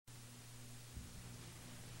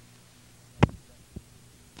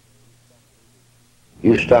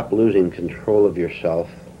You stop losing control of yourself.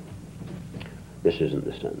 This isn't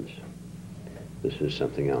the sentence. This is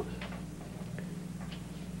something else.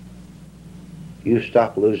 You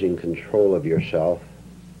stop losing control of yourself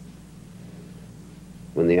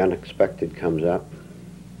when the unexpected comes up,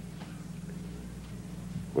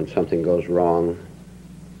 when something goes wrong,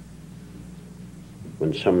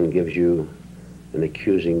 when someone gives you an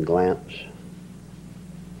accusing glance.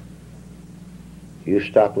 You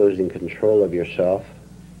stop losing control of yourself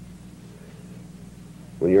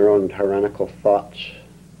when your own tyrannical thoughts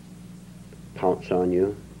pounce on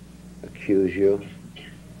you, accuse you,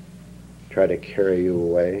 try to carry you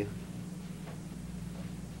away.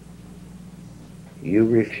 You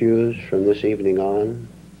refuse from this evening on,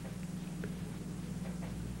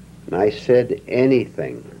 and I said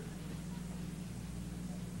anything,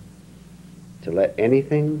 to let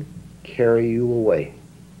anything carry you away.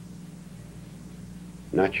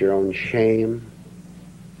 Not your own shame,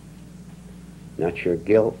 not your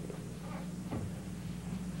guilt,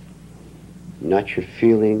 not your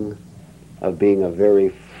feeling of being a very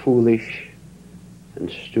foolish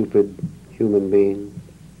and stupid human being.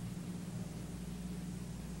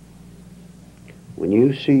 When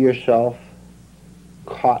you see yourself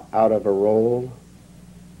caught out of a role,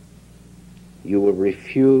 you will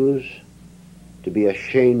refuse to be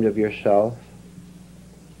ashamed of yourself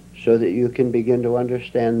so that you can begin to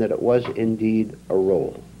understand that it was indeed a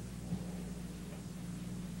role.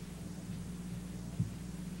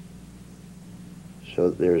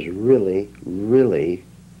 So there's really,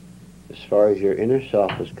 as far as your inner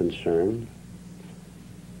self is concerned,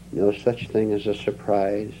 no such thing as a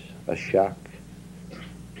surprise, a shock,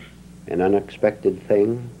 an unexpected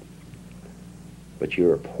thing, but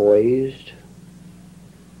you are poised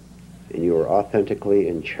and you are authentically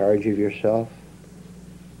in charge of yourself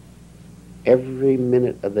every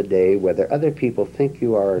minute of the day, whether other people think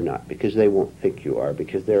you are or not, because they won't think you are,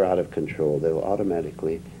 because they're out of control. They'll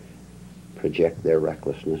automatically project their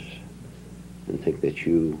recklessness and think that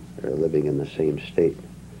you are living in the same state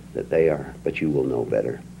that they are, but you will know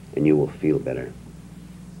better and you will feel better.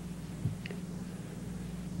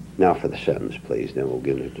 Now for the sentence, please, then we'll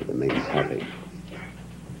get into the main topic.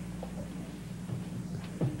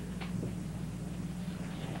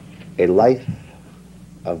 A life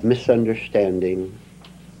of misunderstanding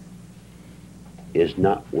is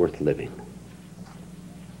not worth living.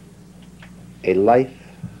 A life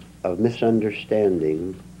of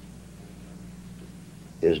misunderstanding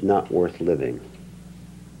is not worth living.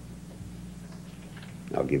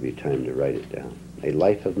 I'll give you time to write it down. A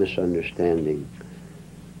life of misunderstanding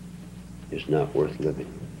is not worth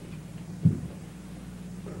living.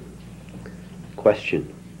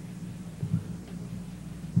 Question.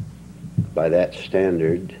 By that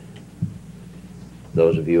standard,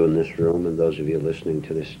 those of you in this room and those of you listening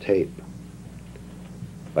to this tape,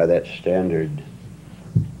 by that standard,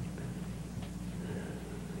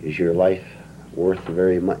 is your life worth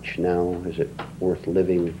very much now? Is it worth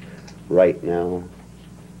living right now?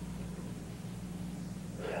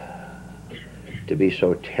 To be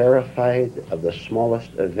so terrified of the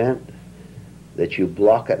smallest event that you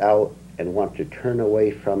block it out and want to turn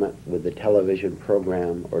away from it with the television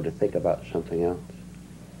program or to think about something else?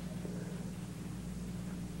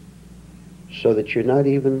 So that you're not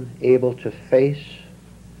even able to face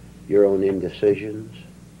your own indecisions,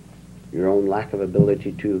 your own lack of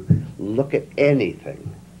ability to look at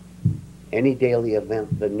anything, any daily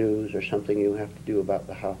event, the news, or something you have to do about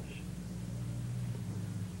the house.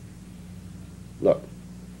 Look,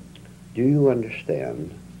 do you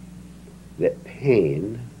understand that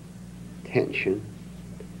pain, tension,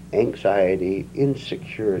 anxiety,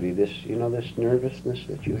 insecurity, this nervousness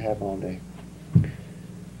that you have all day,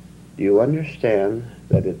 do you understand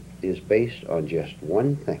that it is based on just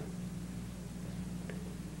one thing?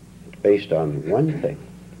 It's based on one thing.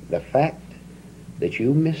 The fact that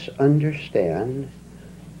you misunderstand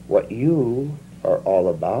what you are all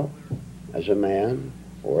about as a man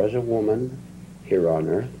or as a woman here on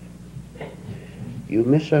earth. You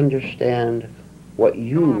misunderstand what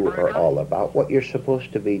you are all about, what you're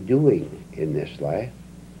supposed to be doing in this life.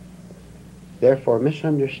 Therefore,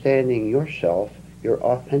 misunderstanding yourself, your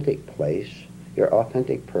authentic place, your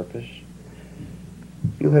authentic purpose,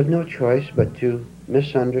 you have no choice but to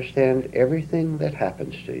misunderstand everything that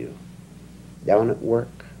happens to you. Down at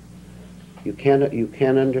work, you can't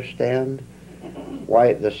understand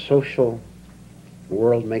why the social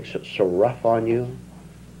world makes it so rough on you,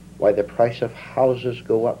 why the price of houses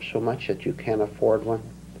go up so much that you can't afford one,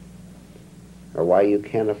 or why you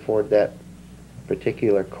can't afford that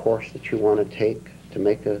particular course that you want to take to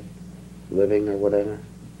make a living or whatever.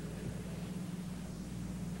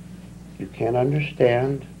 You can't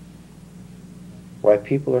understand why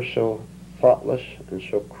people are so thoughtless and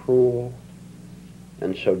so cruel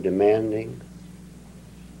and so demanding.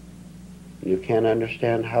 You can't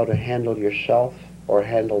understand how to handle yourself or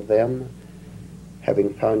handle them,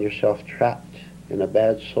 having found yourself trapped in a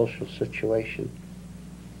bad social situation.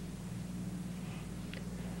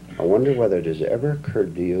 I wonder whether it has ever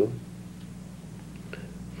occurred to you,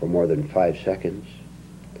 for more than 5 seconds,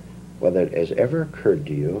 whether it has ever occurred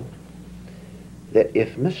to you that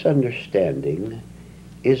if misunderstanding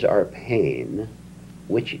is our pain,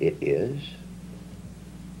 which it is,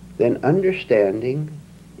 then understanding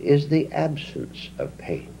is the absence of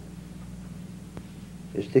pain,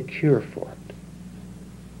 is the cure for it.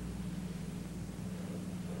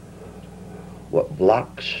 What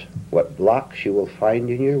blocks you will find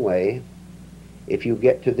in your way if you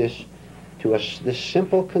get to this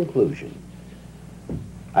simple conclusion.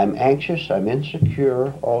 I'm anxious, I'm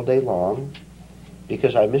insecure all day long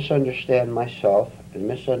because I misunderstand myself and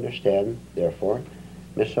therefore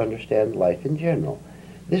misunderstand life in general.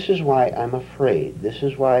 This is why I'm afraid. This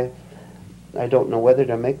is why I don't know whether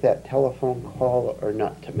to make that telephone call or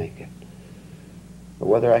not to make it, or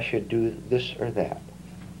whether I should do this or that.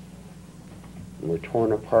 And we're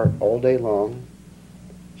torn apart all day long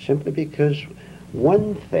simply because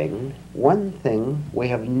one thing we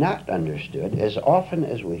have not understood, as often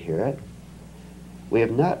as we hear it, we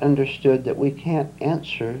have not understood that we can't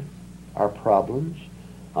answer our problems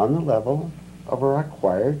on the level of our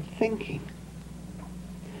acquired thinking.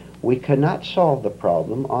 We cannot solve the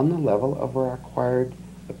problem on the level of our acquired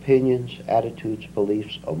opinions, attitudes,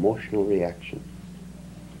 beliefs, emotional reactions.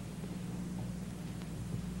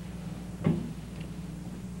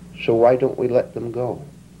 So why don't we let them go?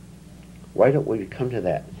 Why don't we come to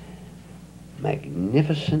that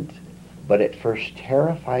magnificent but at first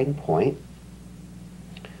terrifying point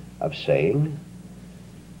of saying,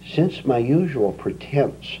 since my usual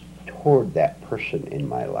pretense toward that person in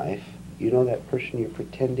my life, you know that person you're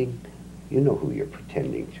pretending, you know who you're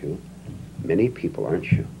pretending to. Many people,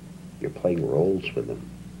 aren't you? You're playing roles with them.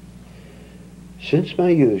 Since my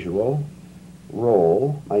usual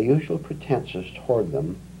role, my usual pretenses toward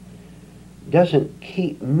them, doesn't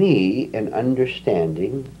keep me in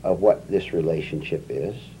understanding of what this relationship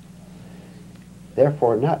is,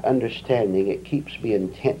 therefore not understanding it keeps me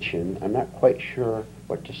in tension. I'm not quite sure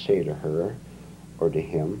what to say to her or to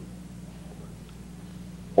him.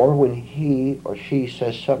 Or when he or she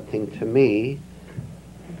says something to me,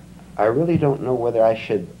 I really don't know whether I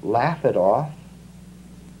should laugh it off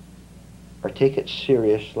or take it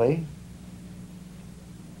seriously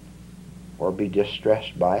or be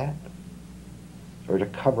distressed by it or to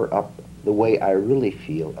cover up the way I really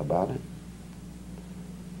feel about it.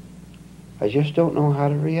 I just don't know how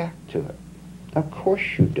to react to it. Of course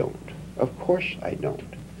you don't. Of course I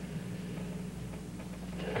don't.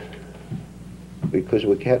 Because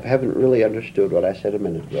we haven't really understood what I said a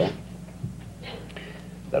minute ago.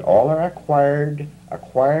 That all our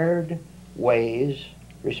acquired ways,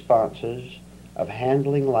 responses of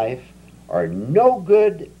handling life are no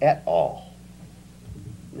good at all.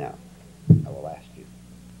 Now, I will ask you,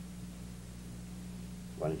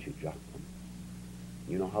 why don't you drop them?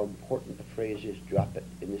 You know how important the phrase is, drop it,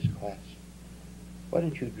 in this class. Why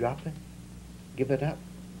don't you drop it? Give it up.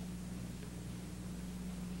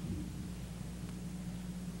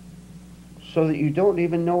 So that you don't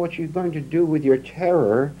even know what you're going to do with your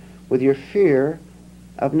terror, with your fear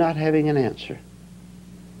of not having an answer.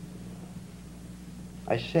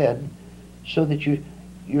 I said, so that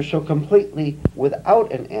you're so completely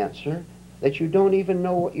without an answer that you don't even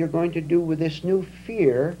know what you're going to do with this new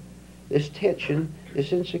fear, this tension,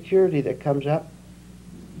 this insecurity that comes up,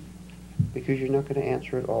 because you're not going to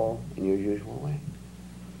answer it all in your usual way.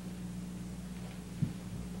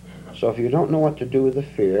 So if you don't know what to do with the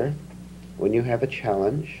fear, when you have a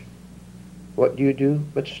challenge, what do you do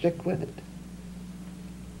but stick with it?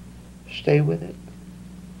 Stay with it.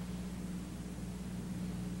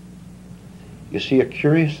 You see a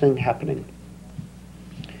curious thing happening.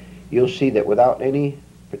 You'll see that without any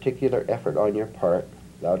particular effort on your part,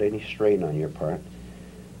 without any strain on your part,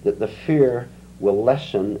 that the fear will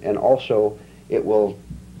lessen, and also it will,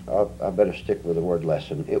 I better stick with the word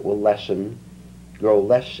lessen, it will lessen, grow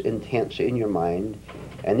less intense in your mind,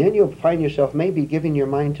 and then you'll find yourself maybe giving your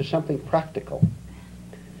mind to something practical.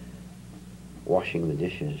 Washing the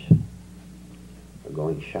dishes, or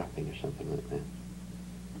going shopping or something like that.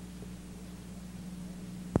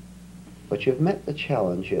 But you've met the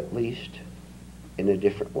challenge at least in a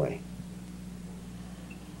different way.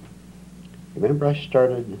 Remember I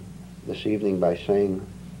started this evening by saying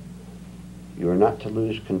You are not to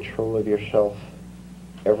lose control of yourself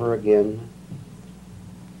ever again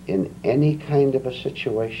in any kind of a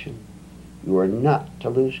situation. You are not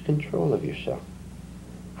to lose control of yourself.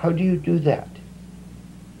 How do you do that?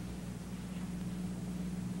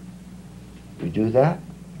 You do that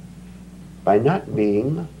by not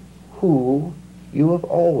being who you have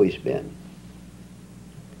always been,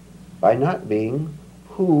 by not being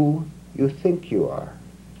who you think you are.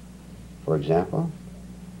 For example,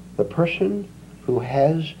 the person who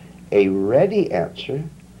has a ready answer,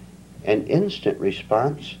 an instant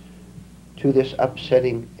response to this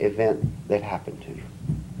upsetting event that happened to you.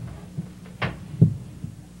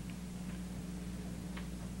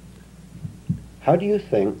 How do you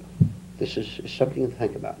think, this is something to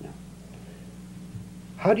think about now,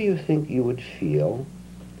 how do you think you would feel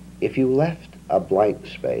if you left a blank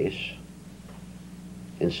space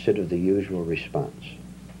instead of the usual response?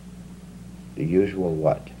 The usual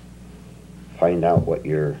what? Find out what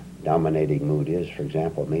your dominating mood is. For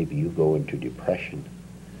example, maybe you go into depression.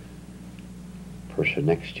 The person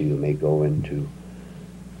next to you may go into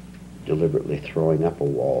deliberately throwing up a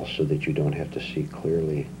wall so that you don't have to see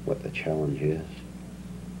clearly what the challenge is.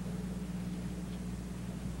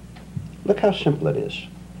 Look how simple it is.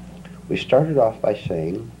 We started off by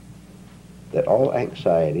saying that all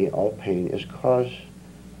anxiety, all pain is caused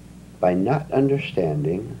by not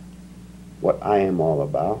understanding what I am all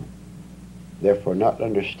about, therefore not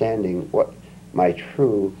understanding what my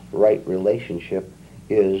true right relationship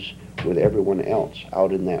is with everyone else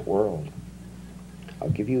out in that world. I'll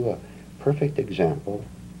give you a perfect example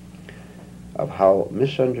of how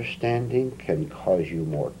misunderstanding can cause you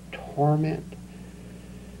more torment,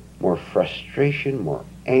 more frustration, more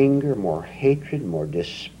anger, more hatred, more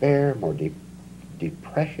despair, more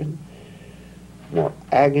depression, more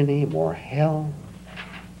agony, more hell.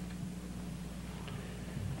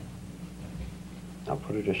 I'll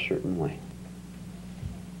put it a certain way.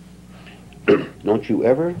 Don't you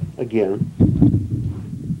ever again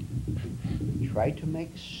try to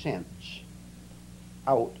make sense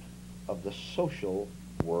out of the social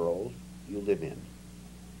world you live in.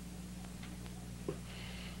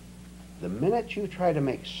 The minute you try to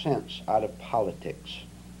make sense out of politics,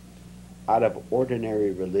 out of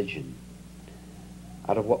ordinary religion,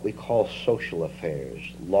 out of what we call social affairs,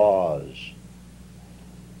 laws,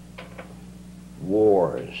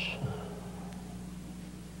 wars.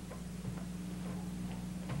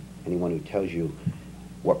 Anyone who tells you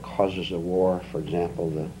what causes a war, for example,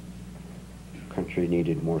 the country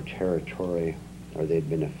needed more territory or they'd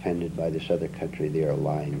been offended by this other country, they are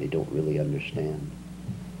lying. They don't really understand.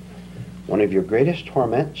 One of your greatest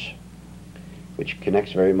torments, which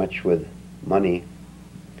connects very much with money,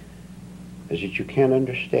 is that you can't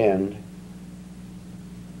understand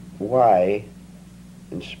why,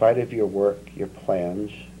 in spite of your work, your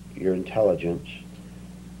plans, your intelligence,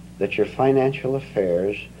 that your financial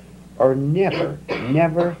affairs are never,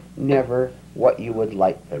 never, never what you would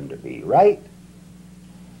like them to be, right?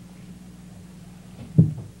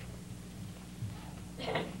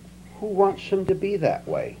 Who wants them to be that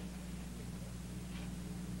way?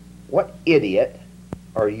 What idiot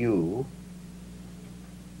are you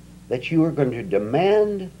that you are going to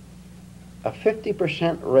demand a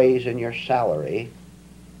 50% raise in your salary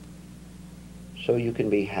so you can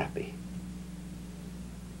be happy?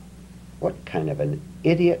 What kind of an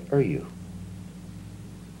idiot are you?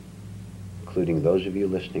 Including those of you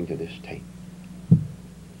listening to this tape.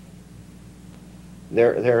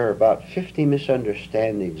 There are about 50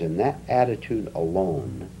 misunderstandings in that attitude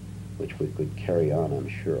alone, which we could carry on, I'm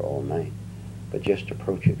sure, all night, but just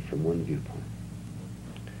approach it from one viewpoint.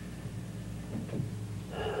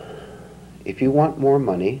 If you want more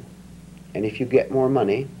money, and if you get more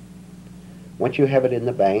money, once you have it in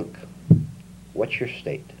the bank, what's your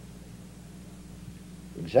state?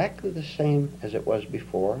 Exactly the same as it was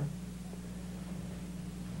before,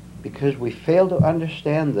 because we fail to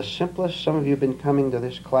understand the simplest. Some of you have been coming to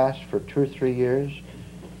this class for 2 or 3 years.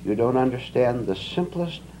 You don't understand the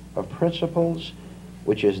simplest of principles,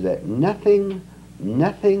 which is that nothing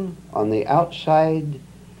on the outside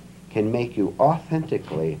can make you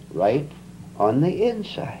authentically right on the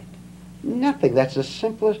inside. Nothing. That's the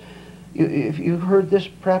simplest. If you heard this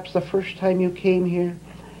perhaps the first time you came here,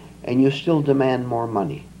 and you still demand more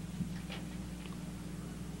money.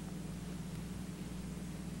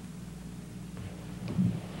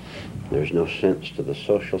 There's no sense to the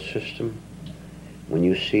social system when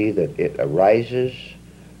you see that it arises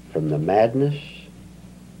from the madness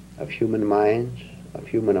of human minds, of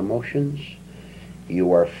human emotions.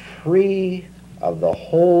 You are free of the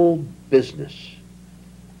whole business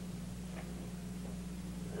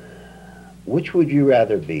which would you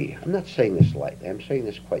rather be? I'm not saying this lightly. I'm saying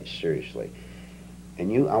this quite seriously.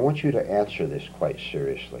 And I want you to answer this quite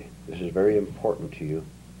seriously. This is very important to you.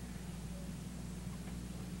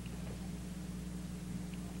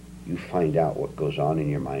 You find out what goes on in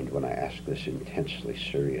your mind when I ask this intensely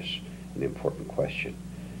serious and important question.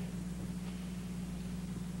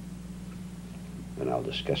 And I'll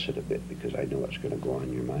discuss it a bit because I know what's going to go on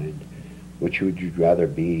in your mind. Which would you rather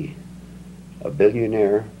be, a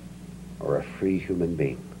billionaire or a free human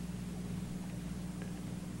being?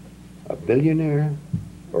 A billionaire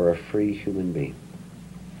or a free human being?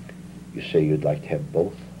 You say you'd like to have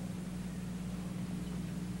both?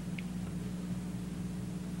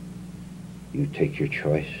 You take your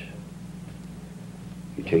choice.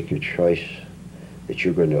 You take your choice that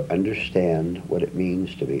you're going to understand what it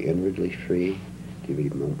means to be inwardly free, to be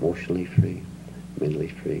emotionally free, mentally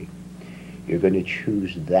free. You're going to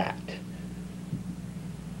choose that.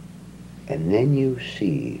 And then you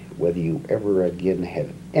see whether you ever again have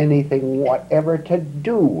anything whatever to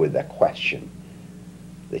do with the question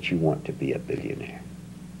that you want to be a billionaire,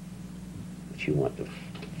 that you want the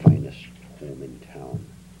finest home in town.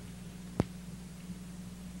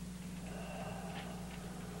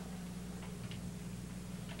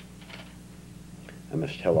 I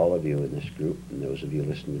must tell all of you in this group, and those of you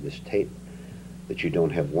listening to this tape, that you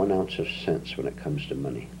don't have 1 ounce of sense when it comes to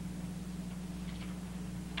money.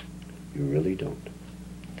 You really don't.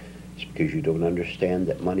 It's because you don't understand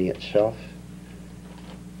that money itself,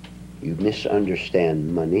 you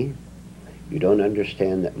misunderstand money. You don't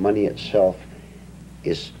understand that money itself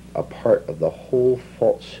is a part of the whole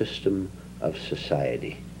false system of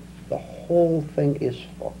society. The whole thing is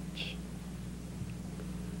false.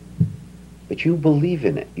 But you believe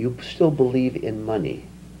in it. You still believe in money,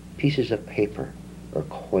 pieces of paper or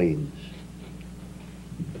coins.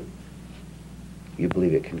 You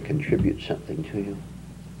believe it can contribute something to you.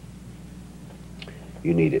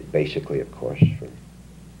 You need it basically, of course, for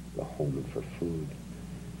the home and for food.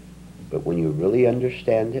 But when you really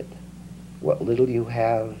understand it, what little you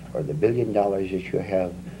have or the $1 billion that you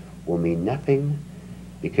have will mean nothing,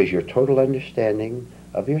 because your total understanding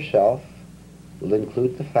of yourself will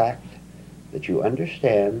include the fact that you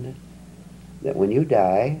understand that when you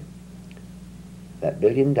die, that $1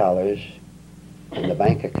 billion in the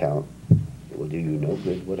bank account, it will do you no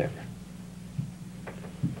good whatever.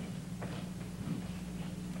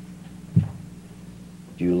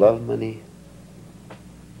 Do you love money?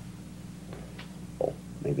 Oh,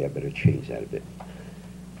 maybe I better change that a bit.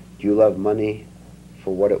 Do you love money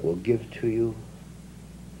for what it will give to you,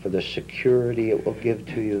 for the security it will give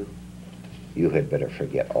to you? You had better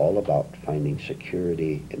forget all about finding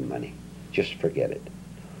security in money. Just forget it.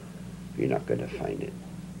 You're not going to find it.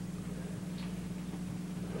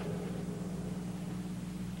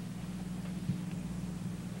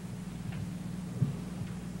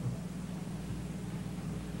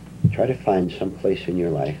 Try to find some place in your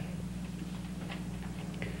life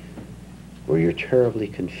where you're terribly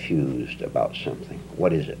confused about something.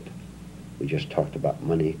 What is it? We just talked about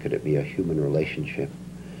money. Could it be a human relationship?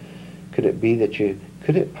 Could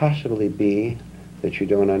it possibly be that you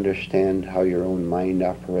don't understand how your own mind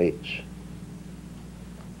operates?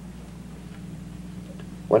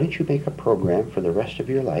 Why don't you make a program for the rest of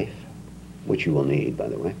your life, which you will need, by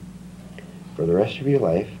the way, for the rest of your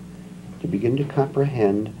life, to begin to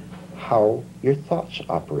comprehend how your thoughts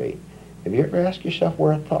operate. Have you ever asked yourself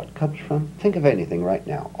where a thought comes from? Think of anything right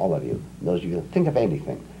now, all of you. Those of you, think of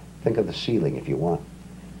anything. Think of the ceiling if you want.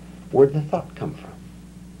 Where'd the thought come from?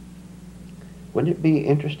 Wouldn't it be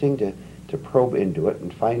interesting to probe into it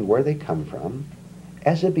and find where they come from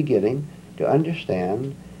as a beginning to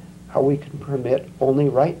understand how we can permit only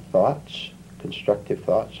right thoughts, constructive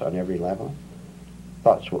thoughts on every level?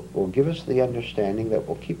 Thoughts will give us the understanding that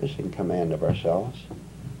will keep us in command of ourselves,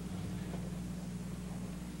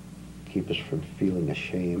 keep us from feeling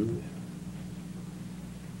ashamed,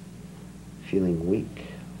 feeling weak.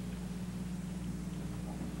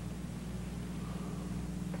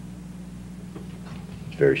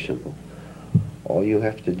 It's very simple. All you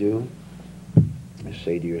have to do is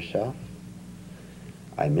say to yourself,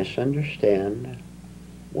 I misunderstand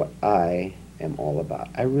what I am all about.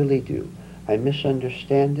 I really do. I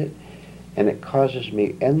misunderstand it, and it causes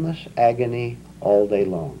me endless agony all day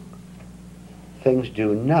long. Things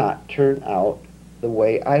do not turn out the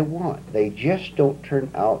way I want. They just don't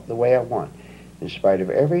turn out the way I want. In spite of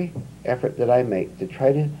every effort that I make to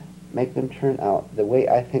try to make them turn out the way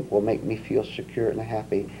I think will make me feel secure and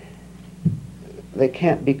happy, they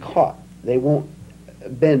can't be caught. They won't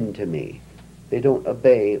bend to me. They don't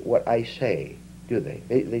obey what I say, do they?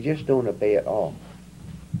 They just don't obey at all.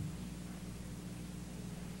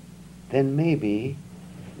 then maybe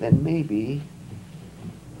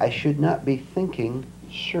I should not be thinking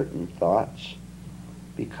certain thoughts,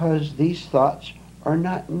 because these thoughts are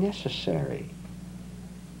not necessary.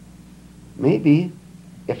 Maybe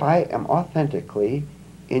if I am authentically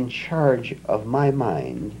in charge of my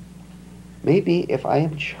mind, maybe if I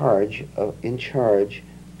am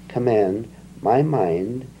command my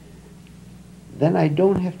mind, then I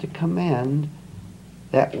don't have to command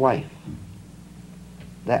that wife,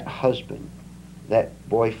 that husband, that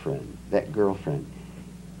boyfriend, that girlfriend.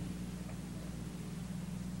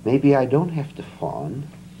 Maybe I don't have to fawn.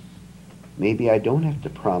 Maybe I don't have to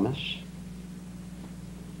promise.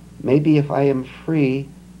 Maybe if I am free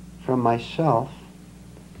from myself,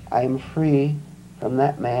 I am free from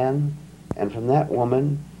that man and from that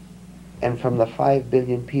woman and from the 5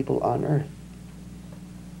 billion people on earth,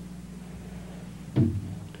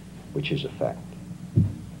 which is a fact.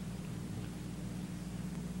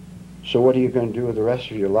 So what are you going to do with the rest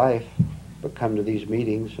of your life but come to these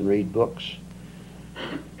meetings and read books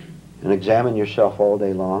and examine yourself all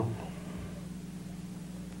day long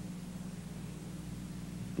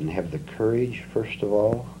and have the courage, first of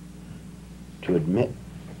all, to admit,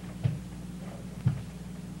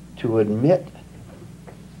 you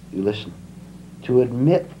listen, to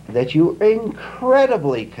admit that you're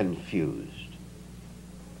incredibly confused.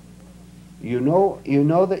 You know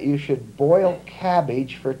that you should boil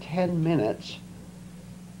cabbage for 10 minutes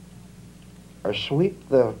or sweep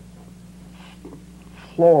the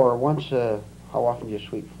floor how often do you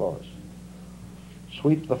sweep floors?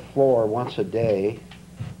 Sweep the floor once a day,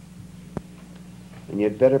 and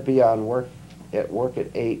you'd better be at work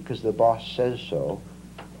at 8 because the boss says so.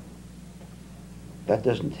 That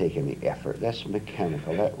doesn't take any effort. That's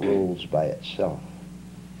mechanical. That rolls by itself.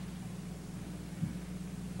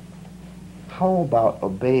 How about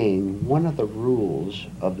obeying one of the rules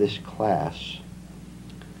of this class,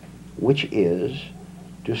 which is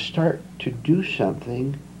to start to do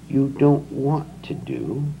something you don't want to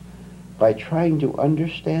do by trying to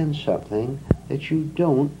understand something that you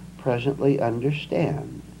don't presently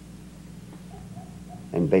understand.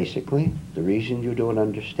 And basically, the reason you don't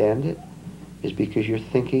understand it is because you're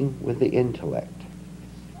thinking with the intellect,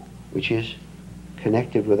 which is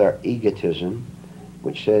connected with our egotism,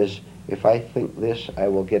 which says, if I think this, I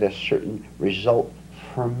will get a certain result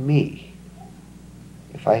for me.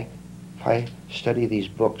 If I study these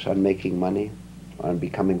books on making money, on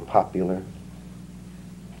becoming popular,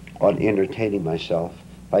 on entertaining myself,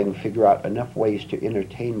 if I can figure out enough ways to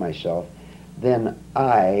entertain myself, then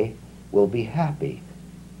I will be happy.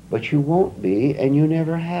 But you won't be, and you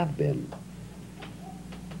never have been.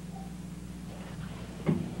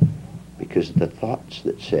 Because the thoughts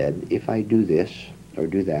that said, if I do this or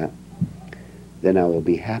do that, then I will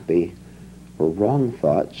be happy, were wrong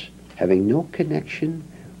thoughts, having no connection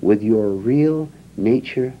with your real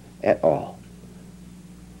nature at all.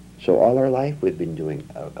 So all our life we've been doing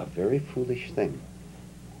a very foolish thing,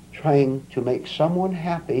 trying to make someone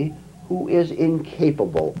happy who is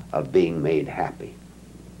incapable of being made happy.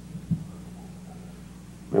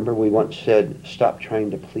 Remember we once said, stop trying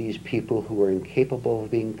to please people who are incapable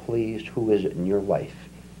of being pleased. Who is it in your life?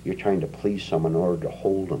 You're trying to please someone in order to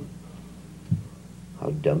hold them. How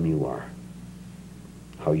dumb you are.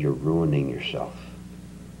 How you're ruining yourself.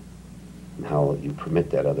 And how you permit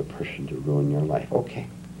that other person to ruin your life. Okay.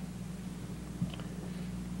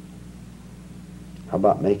 How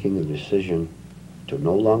about making a decision to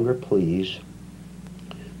no longer please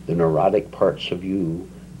the neurotic parts of you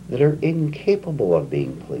that are incapable of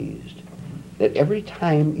being pleased? That every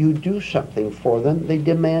time you do something for them, they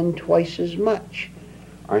demand twice as much.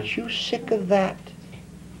 Aren't you sick of that?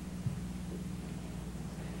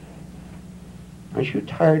 Aren't you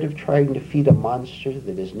tired of trying to feed a monster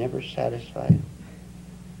that is never satisfied?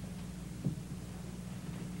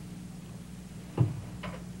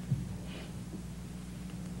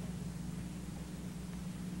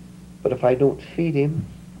 But if I don't feed him,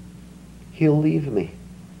 he'll leave me.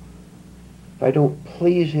 If I don't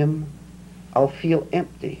please him, I'll feel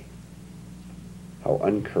empty. How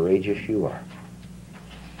uncourageous you are.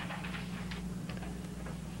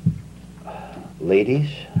 Ladies,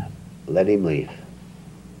 let him leave.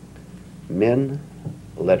 Men,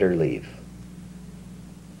 let her leave.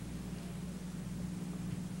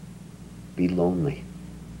 Be lonely.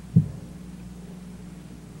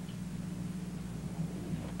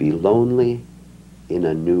 Be lonely in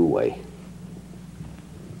a new way.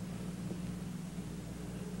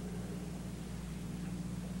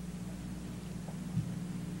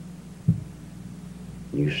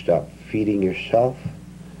 You stop feeding yourself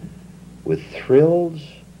with thrills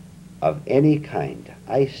of any kind,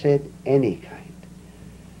 I said any kind,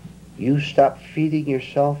 you stop feeding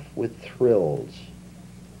yourself with thrills.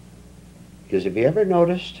 Because have you ever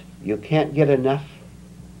noticed you can't get enough?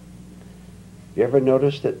 You ever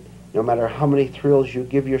noticed that no matter how many thrills you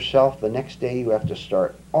give yourself, the next day you have to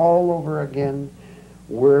start all over again,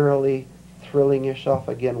 wearily thrilling yourself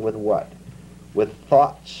again with what? With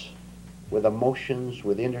thoughts, with emotions,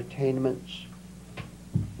 with entertainments,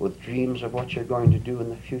 with dreams of what you're going to do in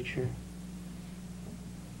the future,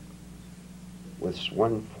 with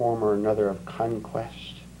one form or another of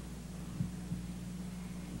conquest.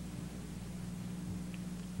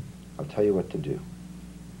 I'll tell you what to do.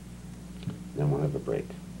 Then we'll have a break.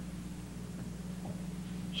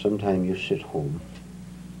 Sometime you sit home,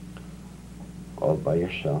 all by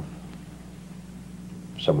yourself.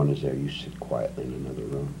 If someone is there, you sit quietly in another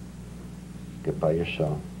room. Get by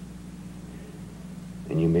yourself.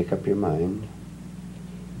 And you make up your mind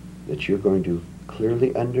that you're going to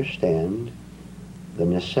clearly understand the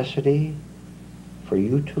necessity for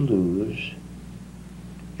you to lose.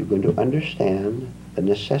 You're going to understand the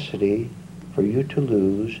necessity for you to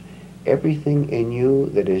lose everything in you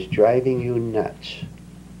that is driving you nuts.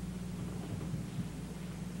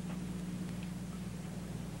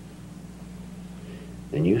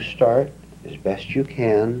 Then you start, as best you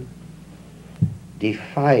can,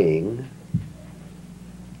 defying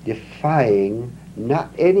not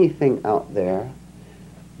anything out there,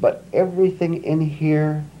 but everything in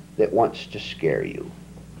here that wants to scare you.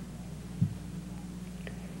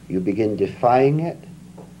 You begin defying it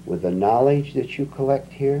with the knowledge that you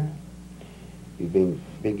collect here. You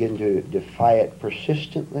begin to defy it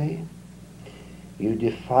persistently. You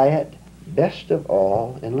defy it best of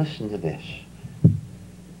all, and listen to this.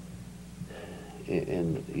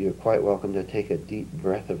 And you're quite welcome to take a deep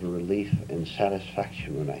breath of relief and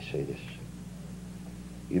satisfaction when I say this.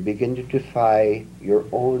 You begin to defy your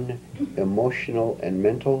own emotional and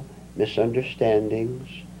mental misunderstandings.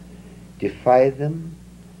 Defy them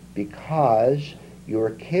because you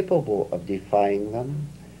are capable of defying them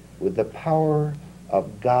with the power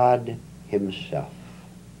of God Himself.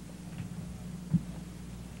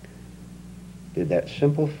 Did that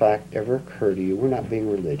simple fact ever occur to you? We're not being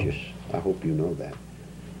religious. I hope you know that.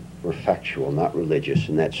 We're factual, not religious,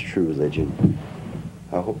 and that's true religion.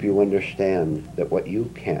 I hope you understand that what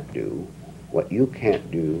you can't do,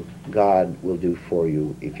 God will do for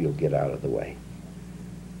you if you'll get out of the way.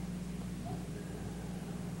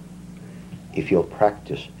 If you'll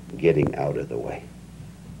practice getting out of the way.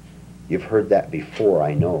 You've heard that before,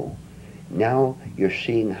 I know. Now you're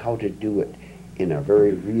seeing how to do it in a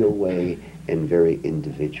very real way and very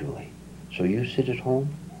individually. So you sit at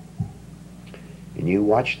home and you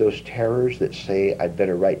watch those terrors that say, I'd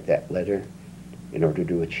better write that letter in order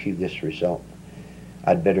to achieve this result.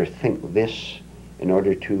 I'd better think this in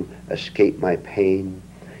order to escape my pain.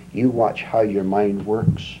 You watch how your mind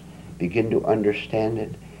works, begin to understand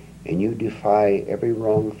it, and you defy every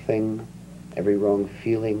wrong thing, every wrong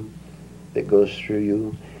feeling that goes through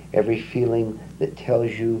you, every feeling that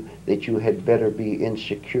tells you that you had better be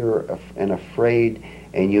insecure and afraid,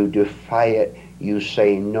 and you defy it. You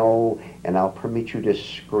say no, and I'll permit you to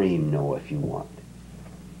scream no if you want.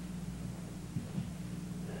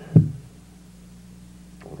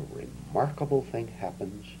 What a remarkable thing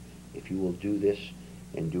happens if you will do this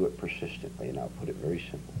and do it persistently, and I'll put it very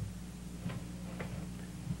simple.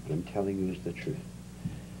 What I'm telling you is the truth.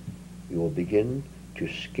 You will begin to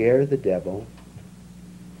scare the devil,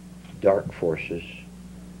 dark forces.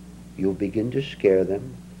 You'll begin to scare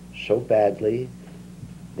them so badly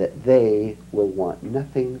that they will want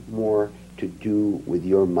nothing more to do with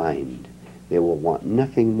your mind. They will want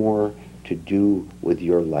nothing more to do with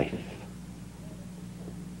your life.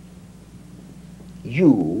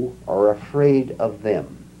 You are afraid of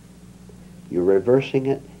them. You're reversing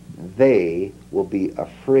it. They will be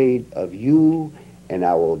afraid of you, and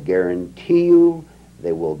I will guarantee you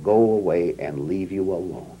they will go away and leave you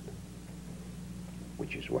alone,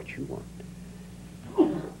 which is what you want.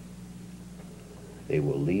 They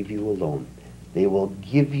will leave you alone. They will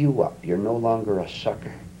give you up. You're no longer a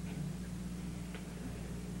sucker.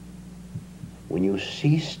 When you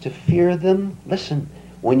cease to fear them, listen,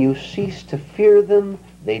 when you cease to fear them,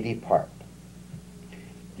 they depart.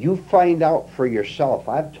 You find out for yourself.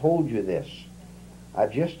 I've told you this.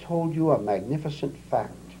 I've just told you a magnificent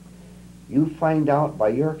fact. You find out by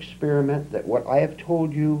your experiment that what I have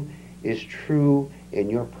told you is true in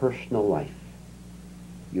your personal life.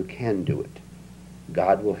 You can do it.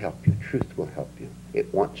 God will help you. Truth will help you.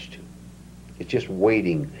 It wants to. It's just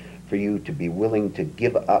waiting for you to be willing to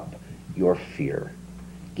give up your fear.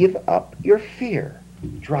 Give up your fear.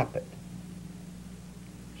 Drop it.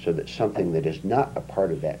 so that something that is not a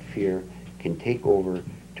part of that fear can take over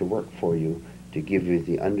to work for you, to give you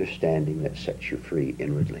the understanding that sets you free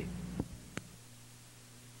inwardly.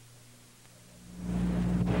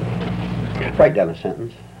 Write down a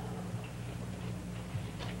sentence,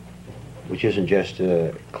 which isn't just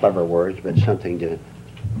clever words, but something to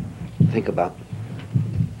think about.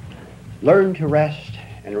 Learn to rest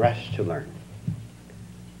and rest to learn.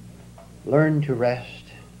 Learn to rest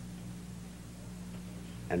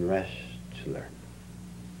and rest to learn.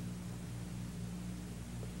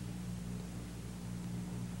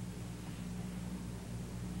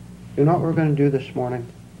 You know what we're going to do this morning?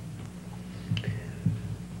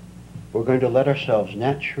 We're going to let ourselves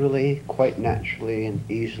naturally, quite naturally and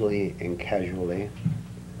easily and casually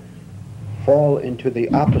fall into the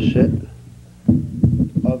opposite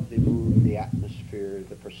of the mood, the atmosphere,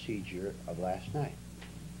 the procedure of last night.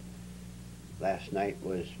 Last night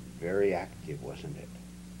was very active, wasn't it?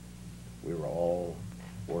 We were all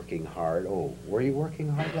working hard. Oh, were you working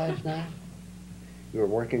hard last night? You were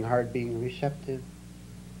working hard being receptive?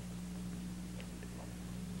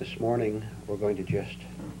 This morning, we're going to just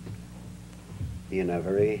be in a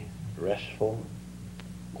very restful,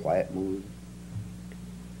 quiet mood,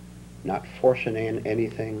 not forcing in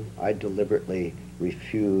anything. I deliberately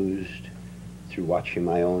refused, through watching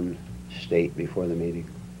my own state before the meeting,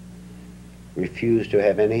 refused to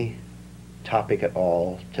have any topic at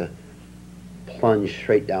all to plunge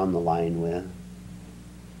straight down the line with,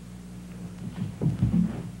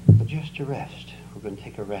 but just to rest. We're going to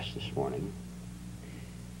take a rest this morning.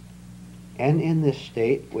 And in this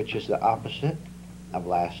state, which is the opposite of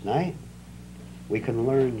last night, we can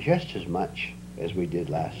learn just as much as we did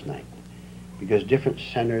last night, because different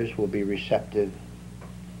centers will be receptive.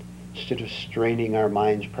 Instead of straining our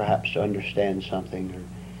minds perhaps to understand something or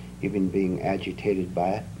even being agitated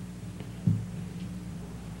by it,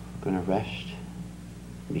 we're going to rest,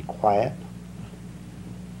 be quiet,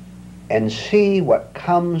 and see what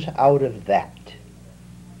comes out of that.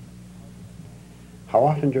 How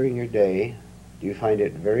often during your day do you find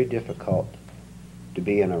it very difficult to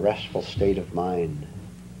be in a restful state of mind,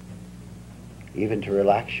 even to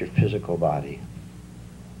relax your physical body?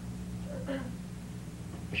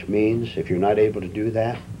 Which means, if you're not able to do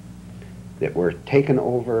that, that we're taken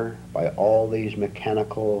over by all these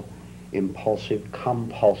mechanical, impulsive,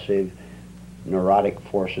 compulsive, neurotic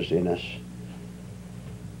forces in us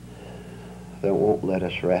that won't let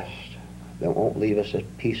us rest, that won't leave us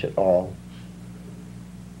at peace at all,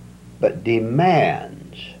 but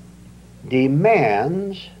demands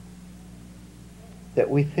that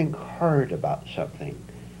we think hard about something,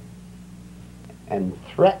 and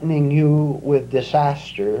threatening you with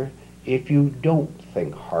disaster if you don't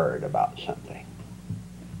think hard about something.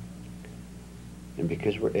 And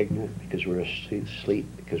because we're ignorant, because we're asleep,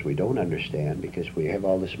 because we don't understand, because we have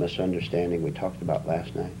all this misunderstanding we talked about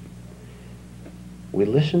last night, we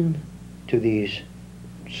listen to these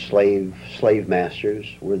slave masters.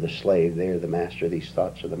 We're the slave, they're the master, these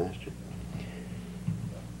thoughts are the master.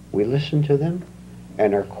 We listen to them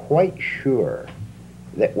and are quite sure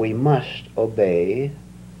that we must obey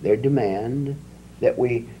their demand, that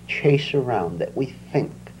we chase around, that we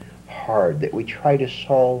think hard, that we try to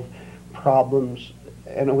solve problems,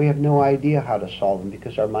 and we have no idea how to solve them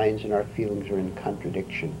because our minds and our feelings are in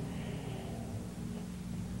contradiction.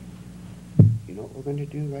 You know what we're going to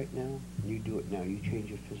do right now? You do it now. You change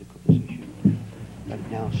your physical position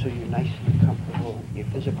right now so you're nice and comfortable. Your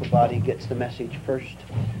physical body gets the message first.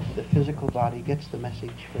 The physical body gets the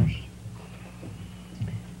message first.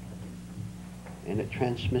 And it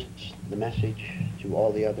transmits the message to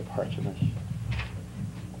all the other parts of us,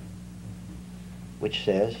 which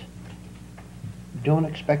says, don't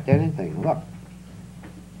expect anything. Look,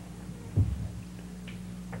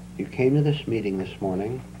 you came to this meeting this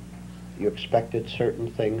morning. You expected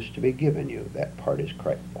certain things to be given you. That part is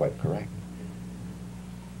quite correct.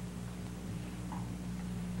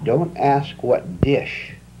 Don't ask what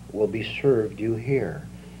dish will be served you here,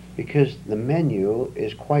 because the menu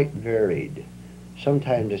is quite varied.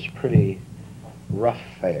 Sometimes it's pretty rough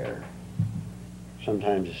fare.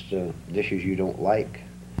 Sometimes it's dishes you don't like.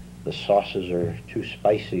 The sauces are too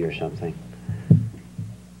spicy or something.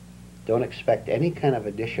 Don't expect any kind of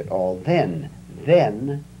a dish at all.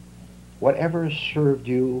 Then whatever is served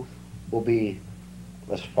you will be,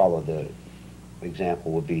 let's follow the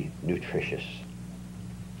example, will be nutritious.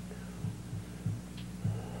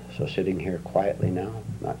 So sitting here quietly now,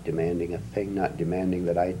 not demanding a thing, not demanding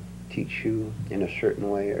that I teach you in a certain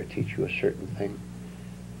way or teach you a certain thing,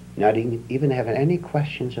 not even having any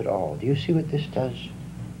questions at all. Do you see what this does?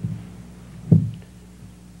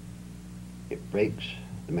 It breaks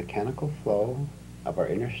the mechanical flow of our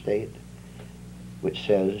inner state, which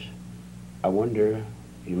says, I wonder,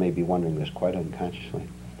 you may be wondering this quite unconsciously,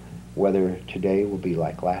 whether today will be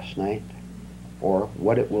like last night, or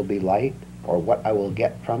what it will be like, or what I will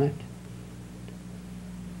get from it.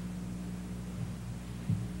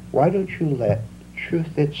 Why don't you let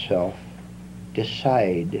truth itself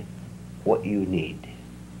decide what you need?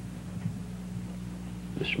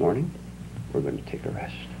 This morning, we're going to take a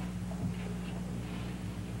rest.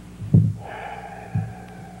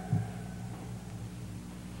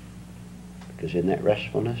 Because in that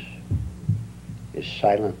restfulness is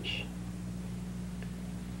silence.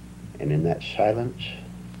 And in that silence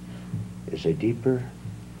is a deeper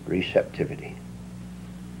receptivity.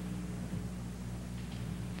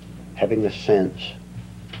 Having the sense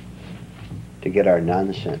to get our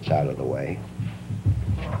nonsense out of the way,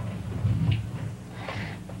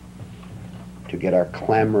 to get our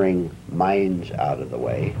clamoring minds out of the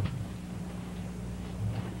way,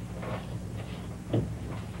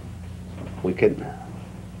 we can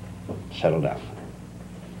settle down.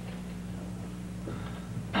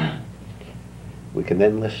 We can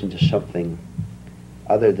then listen to something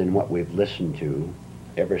other than what we've listened to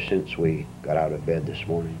ever since we got out of bed this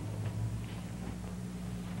morning.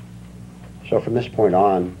 So from this point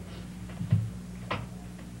on,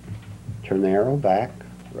 turn the arrow back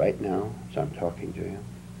right now as I'm talking to you.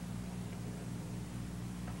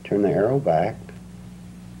 Turn the arrow back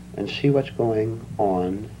and see what's going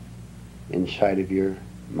on inside of your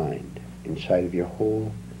mind, inside of your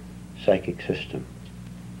whole psychic system.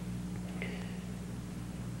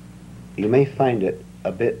 You may find it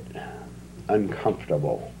a bit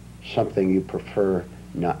uncomfortable, something you prefer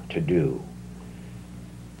not to do,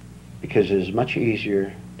 because it is much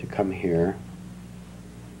easier to come here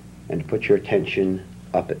and put your attention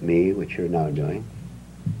up at me, which you're now doing,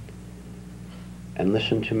 and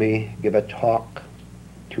listen to me give a talk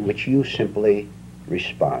to which you simply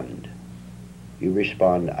respond. You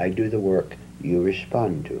respond, I do the work, you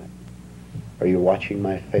respond to it. Or you're watching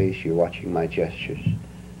my face, you're watching my gestures.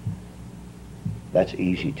 That's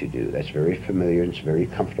easy to do. That's very familiar and it's very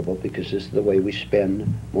comfortable because this is the way we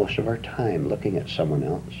spend most of our time, looking at someone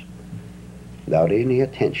else without any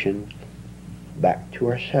attention back to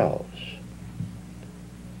ourselves.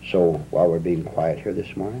 So while we're being quiet here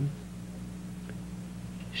this morning,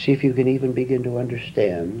 see if you can even begin to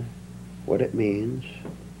understand what it means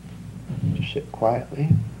to sit quietly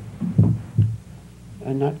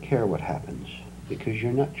and not care what happens, because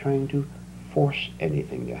you're not trying to force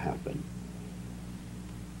anything to happen.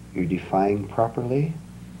 You're defying properly,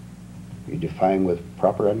 you're defying with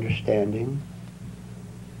proper understanding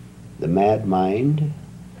the mad mind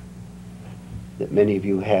that many of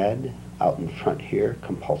you had out in front here,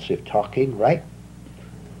 compulsive talking, right?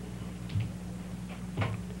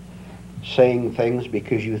 Saying things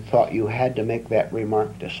because you thought you had to make that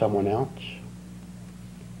remark to someone else.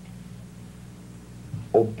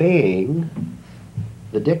 Obeying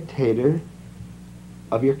the dictator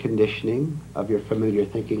of your conditioning, of your familiar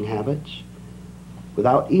thinking habits,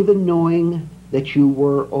 without even knowing that you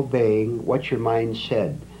were obeying what your mind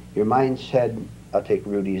said. Your mind said, I'll take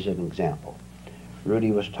Rudy as an example.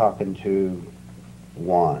 Rudy was talking to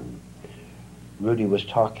Juan. Rudy was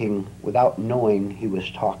talking without knowing he was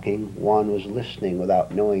talking. Juan was listening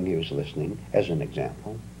without knowing he was listening, as an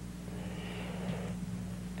example.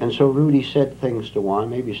 And so Rudy said things to Juan,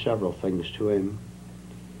 maybe several things to him,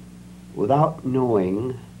 without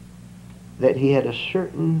knowing that he had a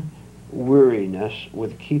certain weariness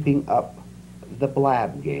with keeping up the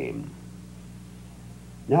blab game.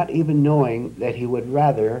 Not even knowing that he would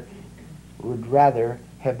rather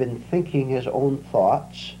have been thinking his own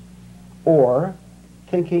thoughts or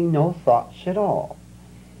thinking no thoughts at all.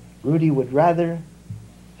 Rudy would rather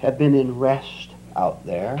have been in rest out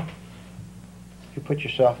there. If you put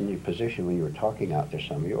yourself in your position when you were talking out there,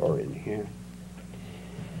 some of you, or in here,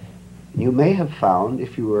 you may have found,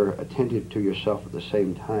 if you were attentive to yourself at the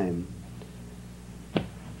same time,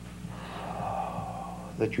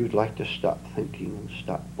 that you'd like to stop thinking and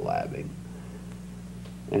stop blabbing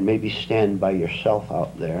and maybe stand by yourself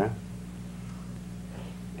out there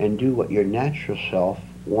and do what your natural self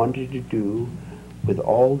wanted to do with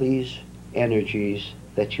all these energies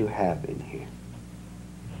that you have in here.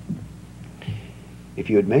 If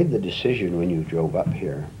you had made the decision when you drove up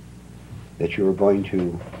here that you were going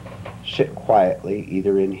to sit quietly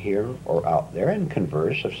either in here or out there and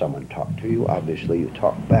converse, if someone talked to you, obviously you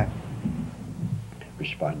talk back,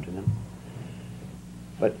 respond to them.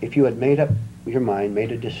 But if you had made up your mind,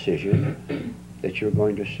 made a decision that you're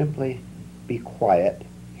going to simply be quiet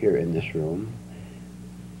here in this room,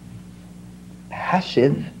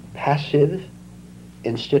 passive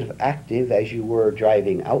instead of active as you were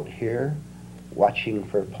driving out here, watching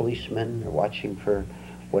for policemen or watching for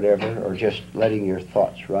whatever, or just letting your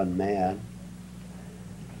thoughts run mad.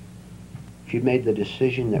 If you made the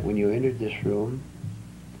decision that when you entered this room,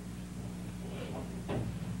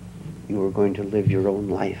 you were going to live your own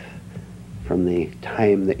life from the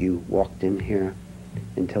time that you walked in here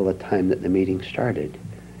until the time that the meeting started,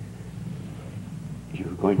 you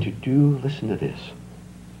were going to do, listen to this,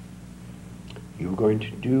 you were going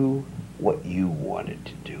to do what you wanted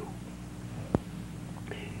to do.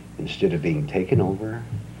 Instead of being taken over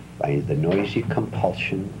by the noisy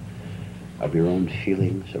compulsion of your own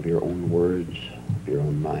feelings, of your own words, of your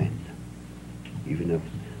own mind, even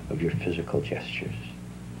of your physical gestures.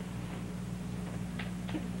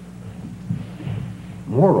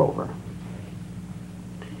 Moreover,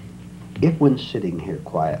 if when sitting here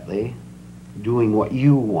quietly, doing what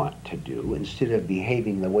you want to do, instead of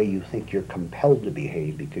behaving the way you think you're compelled to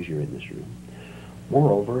behave because you're in this room,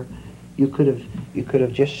 moreover, you could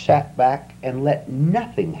have just sat back and let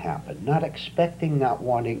nothing happen, not expecting, not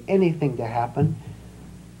wanting anything to happen,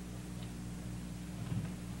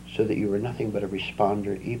 so that you were nothing but a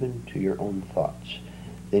responder even to your own thoughts.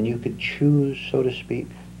 Then you could choose, so to speak,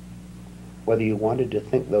 whether you wanted to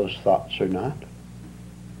think those thoughts or not,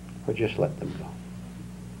 or just let them go.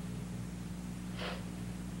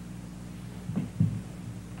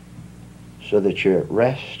 So that you're at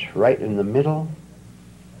rest right in the middle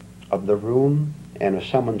of the room, and if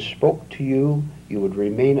someone spoke to you, you would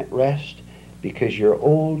remain at rest because your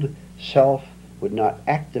old self would not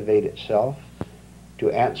activate itself to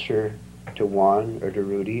answer to Juan or to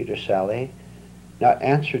Rudy or to Sally, not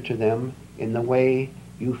answer to them in the way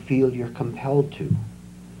you feel you're compelled to.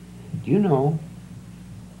 Do you know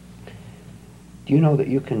that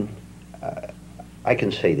you can, I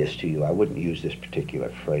can say this to you, I wouldn't use this particular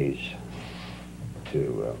phrase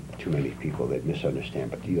to too many people that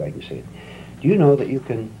misunderstand, but to you I can say it. Do you know that you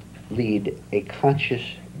can lead a conscious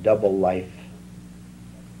double life?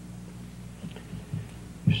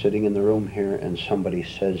 You're sitting in the room here and somebody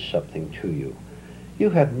says something to you.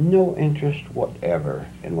 You have no interest whatever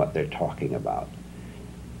in what they're talking about.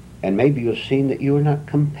 And maybe you've seen that you are not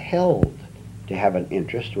compelled to have an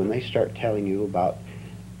interest when they start telling you about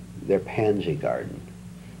their pansy garden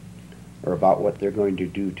or about what they're going to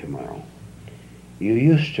do tomorrow. You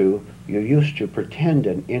used to pretend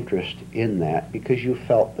an interest in that because you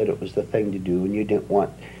felt that it was the thing to do and you didn't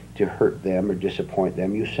want to hurt them or disappoint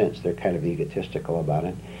them. You sensed they're kind of egotistical about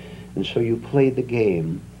it. And so you played the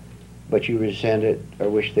game, but you resent it or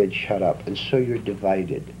wish they'd shut up. And so you're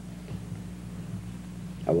divided.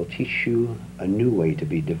 I will teach you a new way to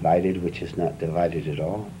be divided, which is not divided at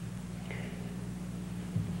all.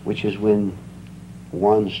 Which is when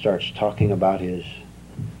one starts talking about his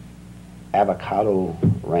avocado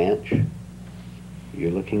ranch.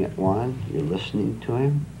 You're looking at Juan, you're listening to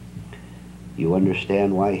him. You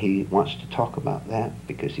understand why he wants to talk about that,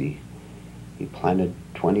 because he planted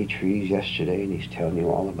 20 trees yesterday and he's telling you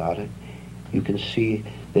all about it. You can see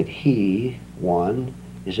that he, Juan,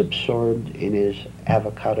 is absorbed in his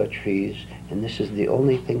avocado trees, and this is the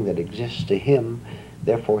only thing that exists to him.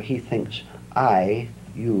 Therefore he thinks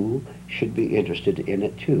you should be interested in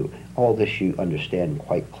it too. All this you understand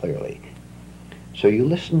quite clearly. So you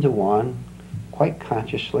listen to Juan quite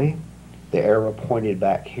consciously, the arrow pointed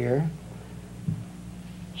back here.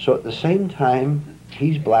 So at the same time,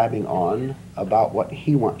 he's blabbing on about what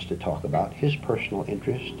he wants to talk about, his personal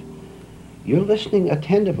interest. You're listening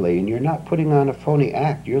attentively, and you're not putting on a phony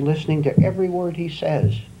act. You're listening to every word he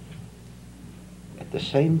says. At the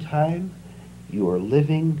same time, you are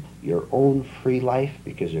living your own free life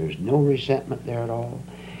because there's no resentment there at all.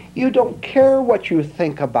 You don't care what you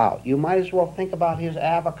think about. You might as well think about his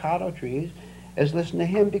avocado trees as listen to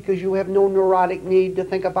him, because you have no neurotic need to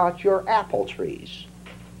think about your apple trees.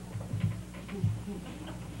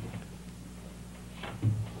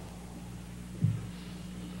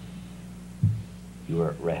 You are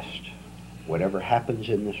at rest. Whatever happens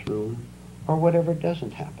in this room, or whatever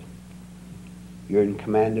doesn't happen. You're in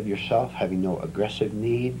command of yourself, having no aggressive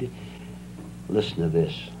need. Listen to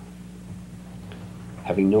this.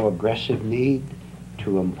 Having no aggressive need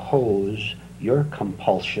to impose your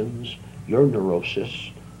compulsions, your neurosis,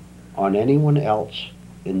 on anyone else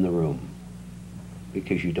in the room,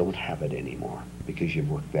 because you don't have it anymore, because you've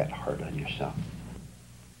worked that hard on yourself.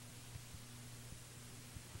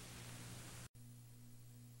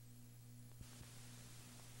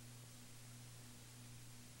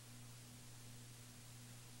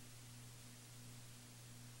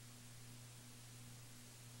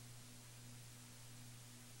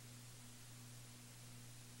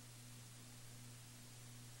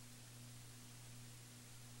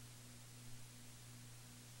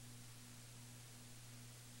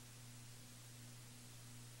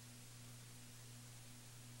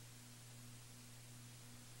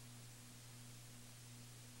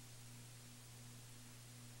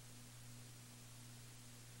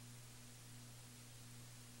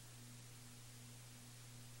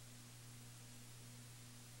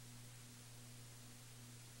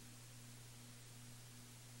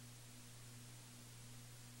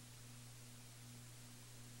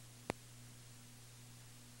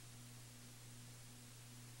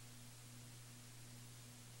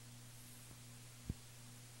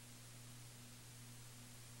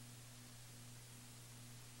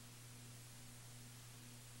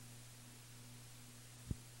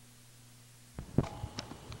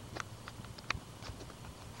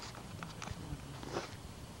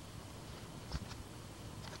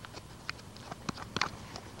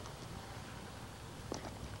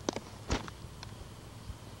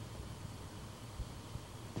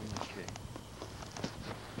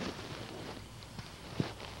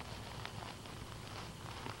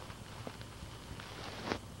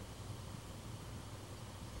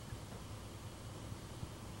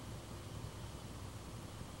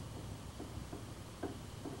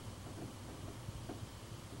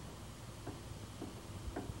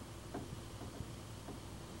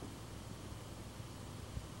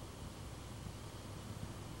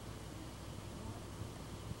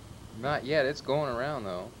 Not yet. It's going around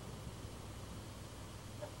though.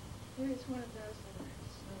 Here's one of those that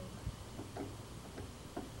are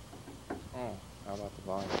slow. Oh, how about the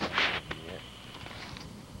volume? Yeah.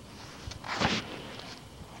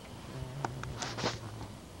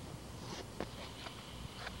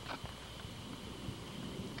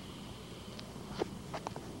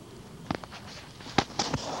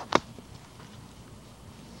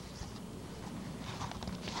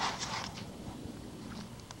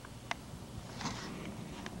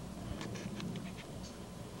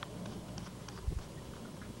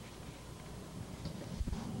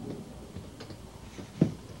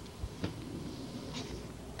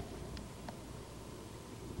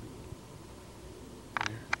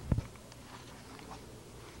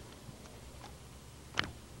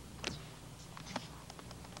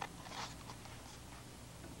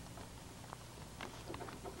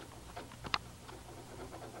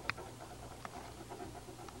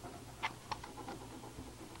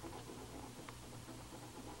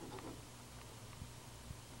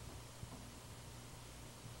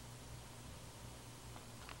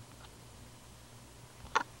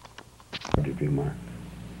 Remark.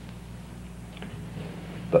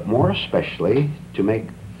 But more especially, to make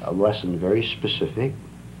a lesson very specific,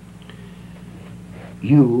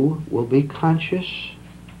 you will be conscious,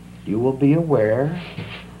 you will be aware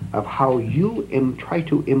of how you try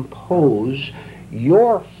to impose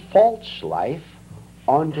your false life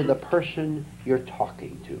onto the person you're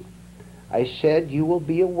talking to. I said you will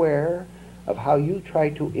be aware of how you try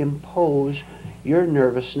to impose your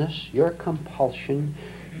nervousness, your compulsion,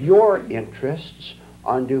 your interests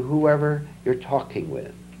onto whoever you're talking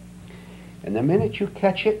with. And the minute you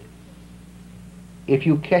catch it, if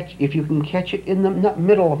you can catch it in the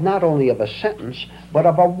middle of not only of a sentence, but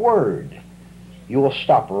of a word, you will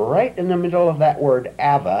stop right in the middle of that word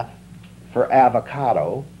ava, for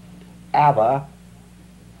avocado, ava,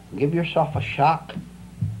 give yourself a shock,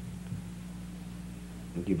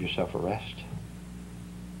 and give yourself a rest.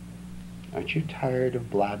 Aren't you tired of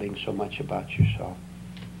blabbing so much about yourself?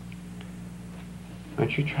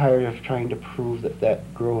 Aren't you tired of trying to prove that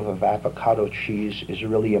that grove of avocado cheese is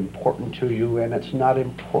really important to you, and it's not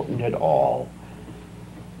important at all?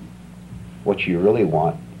 What you really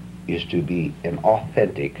want is to be an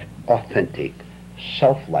authentic,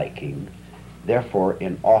 self-liking, therefore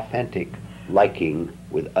an authentic liking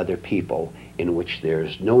with other people in which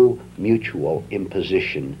there's no mutual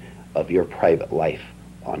imposition of your private life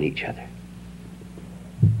on each other.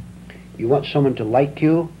 You want someone to like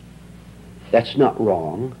you? That's not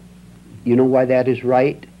wrong. You know why that is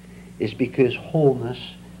right? Is because wholeness,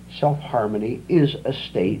 self-harmony, is a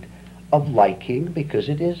state of liking, because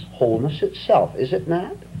it is wholeness itself. Is it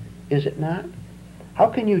not? Is it not? How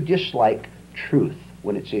can you dislike truth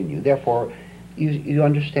when it's in you? Therefore, you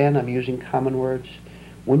understand I'm using common words?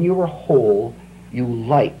 When you are whole, you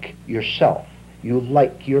like yourself. You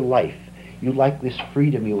like your life. You like this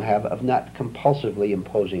freedom you have of not compulsively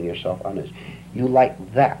imposing yourself on us. You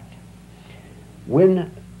like that.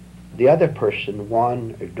 When the other person,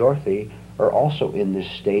 Juan or Dorothy, are also in this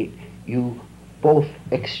state, you both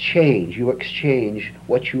exchange. You exchange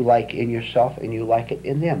what you like in yourself and you like it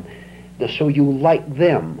in them. So you like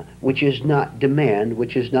them, which is not demand,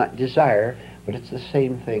 which is not desire, but it's the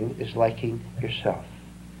same thing as liking yourself.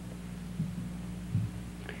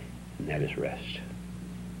 And that is rest.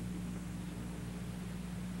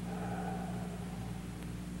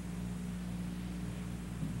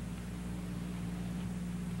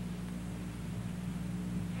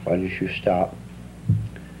 Why don't you stop?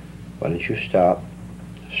 Why don't you stop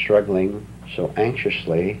struggling so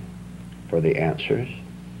anxiously for the answers,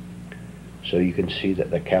 so you can see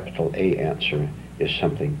that the capital A answer is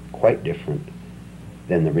something quite different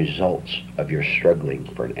than the results of your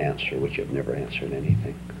struggling for an answer which have never answered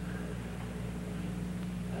anything.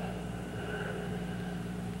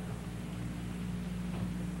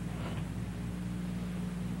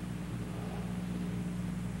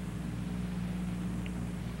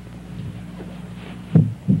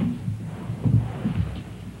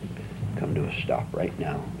 Come to a stop right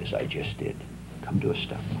now, as I just did. Come to a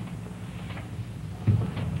stop.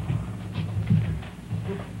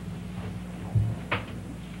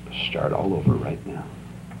 Start all over right now.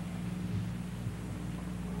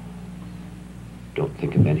 Don't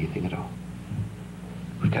think of anything at all.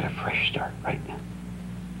 We've got a fresh start right now.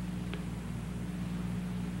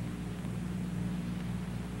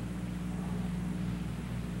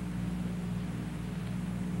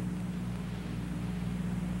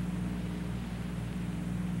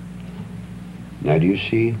 Now do you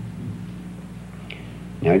see?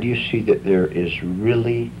 Now do you see that there is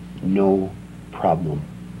really no problem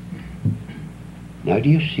Now do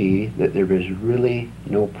you see that there is really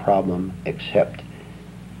no problem except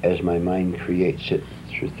as my mind creates it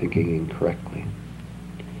through thinking incorrectly?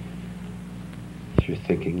 Through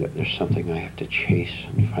thinking that there's something I have to chase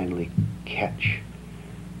and finally catch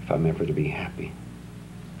if I'm ever to be happy.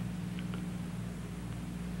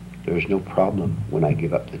 There's no problem when I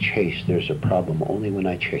give up the chase. There's a problem only when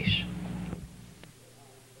I chase.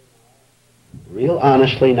 Real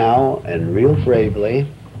honestly now and real bravely,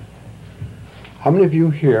 how many of you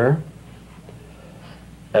here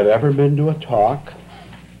have ever been to a talk,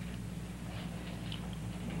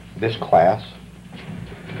 this class,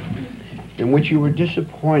 in which you were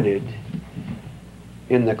disappointed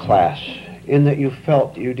in the class, in that you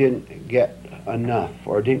felt you didn't get enough,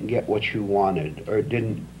 or didn't get what you wanted, or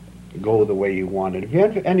didn't go the way you wanted? If you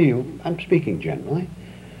had, any of you, I'm speaking generally,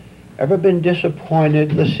 ever been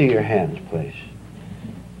disappointed? Let's see your hands, please.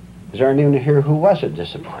 Is there anyone here who wasn't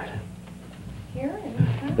disappointed? Here?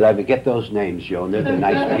 Let me get those names, Joan. They're the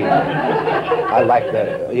nice people. I like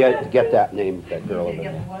that. Yeah, get that name, that girl over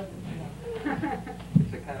there.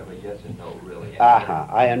 It's a kind of a yes and no, really. Aha,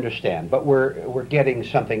 I understand. But we're getting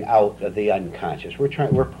something out of the unconscious. We're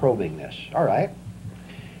probing this. All right.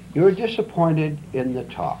 You were disappointed in the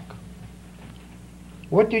talk.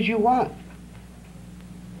 What did you want?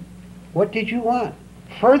 What did you want?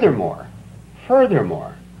 Furthermore,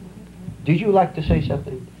 did you like to say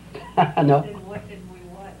something? No? What did we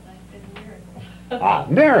want? I said miracles. Ah,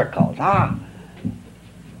 miracles. Ah.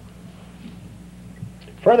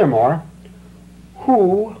 Furthermore,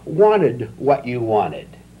 who wanted what you wanted?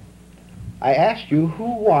 I asked you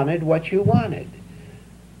who wanted what you wanted.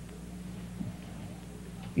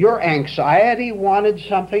 Your anxiety wanted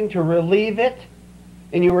something to relieve it,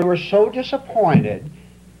 and you were so disappointed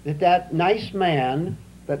that that nice man,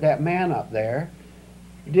 that man up there,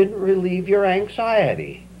 didn't relieve your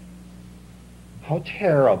anxiety. How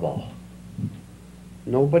terrible.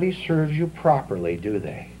 Nobody serves you properly, do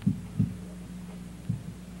they?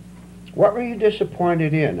 What were you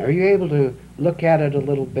disappointed in? Are you able to look at it a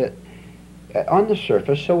little bit on the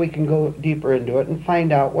surface so we can go deeper into it and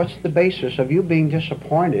find out what's the basis of you being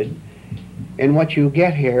disappointed in what you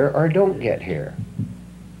get here or don't get here?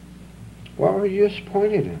 What were you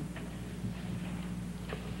disappointed in?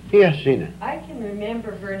 Yes, Zena. I can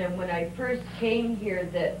remember, Vernon, when I first came here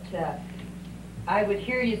that I would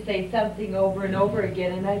hear you say something over and over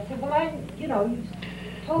again, and I said, well, you told me.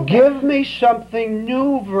 Give me something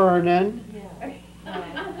new, Vernon.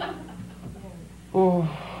 Yeah. Oh.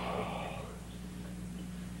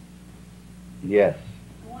 Yes.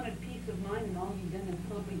 I wanted peace of mind, and all you've done is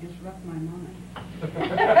totally disrupt my mind.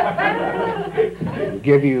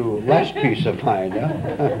 Give you less peace of mind,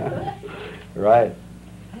 huh? Right.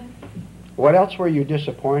 What else were you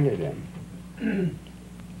disappointed in?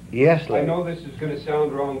 Yes, I Larry. know this is going to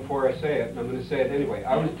sound wrong before I say it, and I'm going to say it anyway.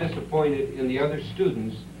 I was disappointed in the other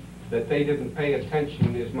students that they didn't pay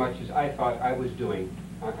attention as much as I thought I was doing.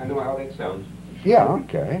 I know how that sounds. Yeah,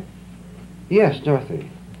 okay. Yes,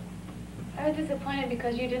 Dorothy. I was disappointed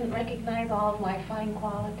because you didn't recognize all of my fine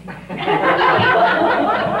qualities.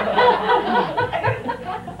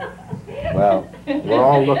 Well, we're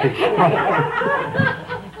all looking for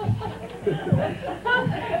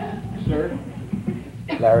Sir?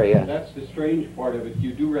 Larry, That's the strange part of it.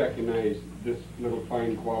 You do recognize this little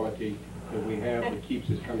fine quality that we have that keeps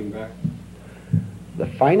us coming back? the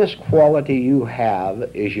finest quality you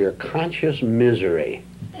have is your conscious misery.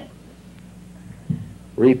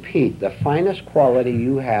 Repeat, the finest quality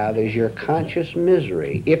you have is your conscious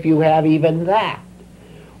misery, if you have even that.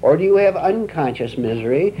 Or do you have unconscious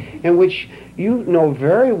misery, in which you know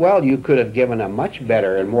very well you could have given a much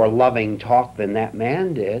better and more loving talk than that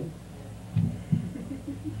man did?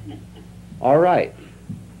 All right.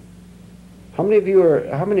 How many of you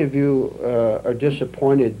are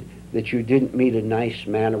disappointed that you didn't meet a nice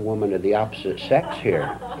man or woman of the opposite sex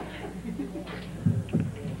here?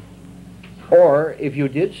 Or if you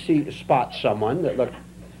did spot someone that looked,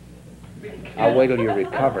 I'll wait till you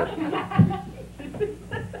recover.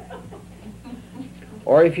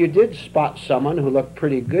 Or if you did spot someone who looked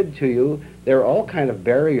pretty good to you, there are all kind of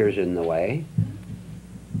barriers in the way,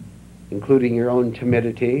 including your own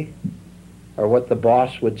timidity, or what the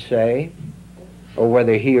boss would say, or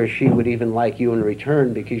whether he or she would even like you in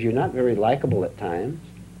return, because you're not very likable at times.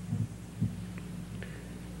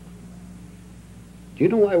 Do you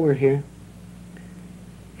know why we're here?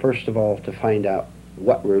 First of all, to find out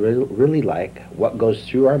what we're really like, what goes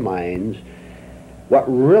through our minds, what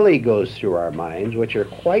really goes through our minds, which are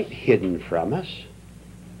quite hidden from us,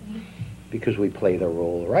 because we play the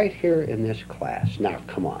role right here in this class. Now,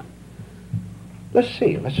 come on. Let's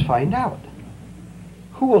see. Let's find out.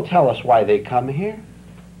 Who will tell us why they come here?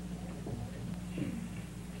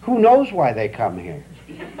 Who knows why they come here?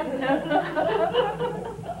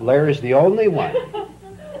 Larry's the only one.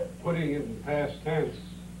 Putting it in past tense,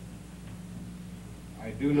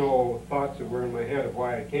 I do know thoughts that were in my head of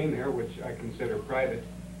why I came here, which I consider private,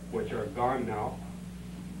 which are gone now.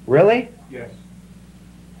 Really? Yes.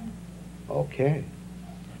 Okay.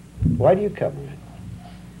 Why do you come here?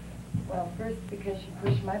 Well, first because you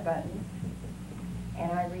push my buttons,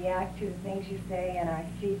 and I react to the things you say, and I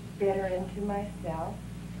see better into myself.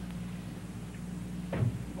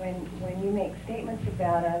 When you make statements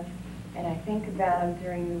about us, and I think about them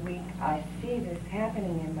during the week, I see this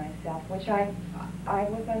happening in myself, which I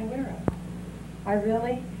was unaware of. I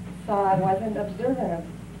really saw I wasn't observant of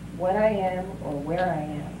what I am or where I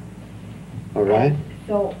am. All right. And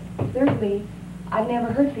so, thirdly, I've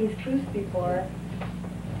never heard these truths before,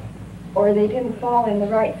 or they didn't fall in the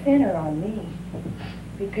right center on me,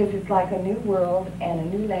 because it's like a new world and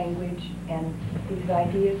a new language, and these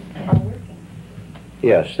ideas are working.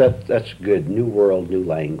 Yes, that's good. New world, new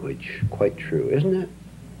language. Quite true, isn't it?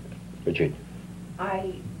 Virginia.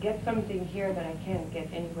 I get something here that I can't get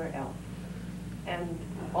anywhere else. And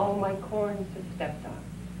all my corns have stepped on.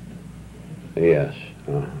 Yes.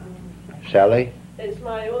 Sally? It's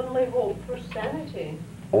my only hope for sanity.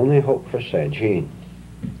 Only hope for sanity. Jean?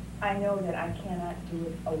 I know that I cannot do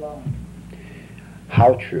it alone.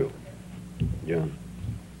 How true? John?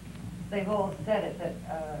 They've all said it, that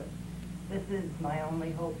this is my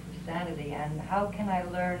only hope for sanity, and how can I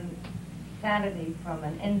learn sanity from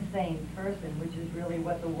an insane person, which is really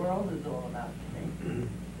what the world is all about today.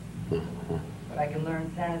 But I can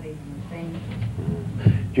learn sanity from the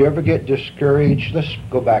same. Do you ever get discouraged? Let's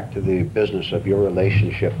go back to the business of your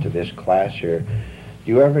relationship to this class here.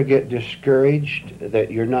 Do you ever get discouraged that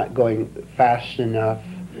you're not going fast enough?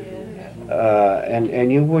 Yes.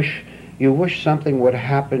 And you wish something would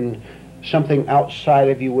happen, something outside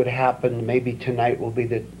of you would happen. Maybe tonight will be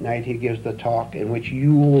the night he gives the talk in which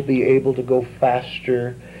you will be able to go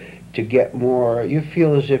faster, to get more. You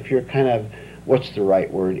feel as if you're kind of, what's the right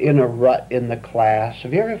word, in a rut in the class.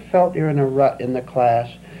 Have you ever felt you're in a rut in the class?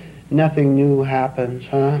 Nothing new happens,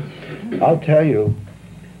 huh? I'll tell you,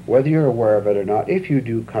 whether you're aware of it or not, if you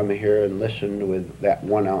do come here and listen with that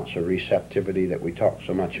 1 ounce of receptivity that we talk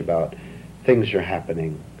so much about, things are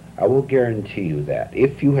happening. I will guarantee you that.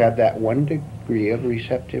 If you have that 1 degree of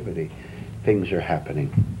receptivity, things are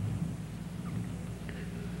happening.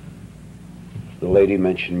 The lady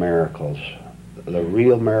mentioned miracles. The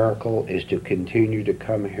real miracle is to continue to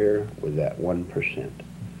come here with that 1%.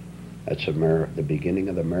 That's the beginning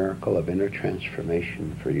of the miracle of inner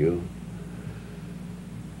transformation for you.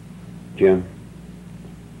 Jim?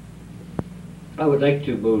 I would like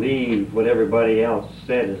to believe what everybody else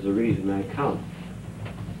said is the reason I come.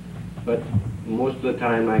 But most of the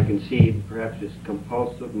time I can see perhaps it's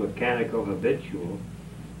compulsive, mechanical, habitual.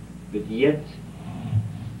 But yet,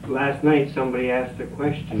 last night somebody asked a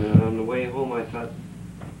question, and on the way home I thought,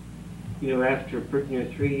 you know, after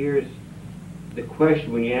 3 years, the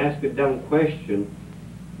question, when you ask a dumb question,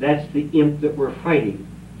 that's the imp that we're fighting.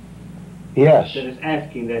 Yes. That is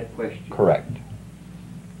asking that question. Correct.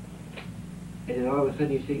 And then all of a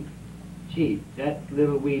sudden you see, gee, that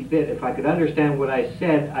little wee bit, if I could understand what I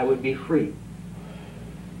said, I would be free.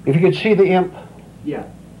 If you could see the imp. Yeah.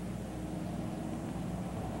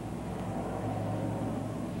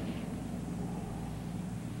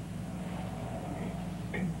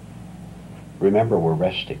 Remember, we're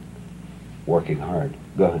resting, working hard.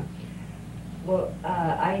 Go ahead. Well,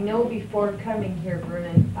 I know before coming here,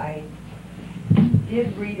 Vernon, I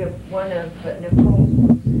did read one of Nicole's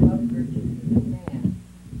books, Love Virtues of Man,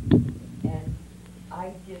 and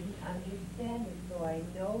I didn't understand it, so I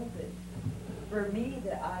know that for me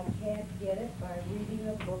that I can't get it by reading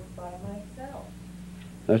a book by myself.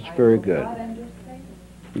 That's very I good. do not understand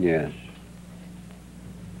it. Yes.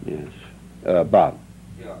 Yes. Bob.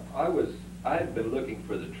 Yeah, I've been looking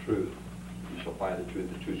for the truth. You shall find the truth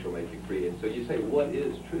shall make you free. And so you say, what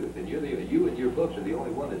is truth? And you and your books are the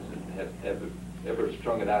only one that have ever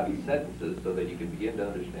strung it out in sentences so that you can begin to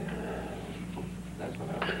understand. That's what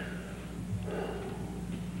I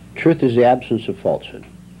Truth is the absence of falsehood.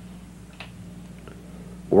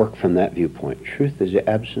 Work from that viewpoint. Truth is the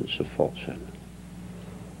absence of falsehood.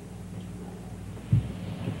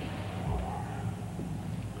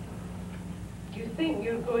 You think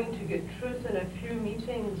you're going to get truth in a few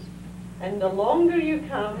meetings, and the longer you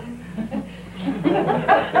come,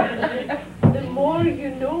 the more you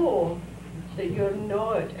know that you're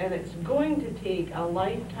not, and it's going to take a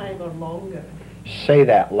lifetime or longer. Say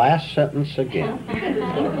that last sentence again.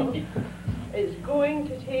 it's going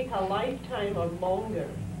to take a lifetime or longer.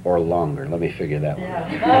 Or longer. Let me figure that one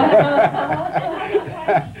out.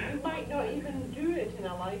 You might not even do it in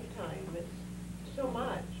a lifetime. It's so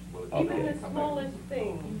much. Okay. Even the smallest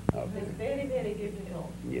thing Okay. is very, very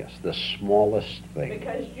difficult. Yes, the smallest thing.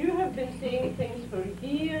 Because you have been saying things for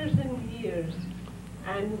years and years,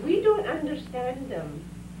 and we don't understand them.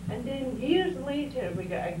 And then years later, we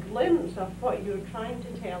get a glimpse of what you're trying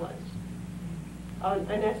to tell us.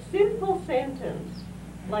 In a simple sentence,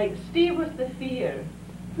 like stay with the fear,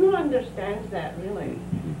 who understands that really?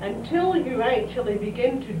 Until you actually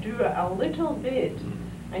begin to do it a little bit,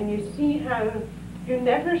 and you see how you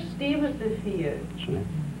never stay with the fear. See?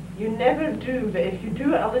 You never do, but if you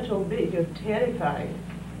do it a little bit, you're terrified.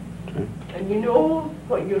 Okay. And you know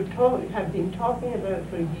what you have been talking about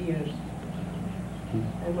for years,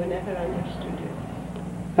 and we never understood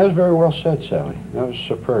it. That was very well said, Sally. That was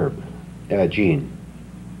superb. Jean.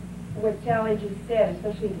 What Sally just said,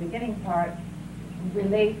 especially the beginning part,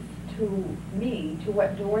 relates to me, to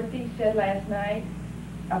what Dorothy said last night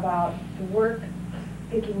about the work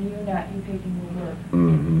picking you, not you picking the work.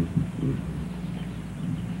 Mm-hmm.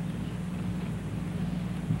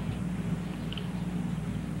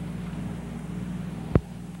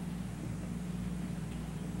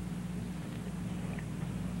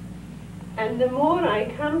 And the more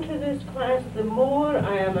I come to this class, the more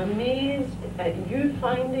I am amazed at you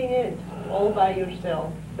finding it all by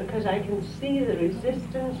yourself, because I can see the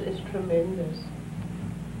resistance is tremendous.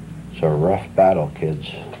 It's a rough battle,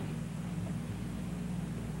 kids.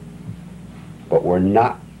 But we're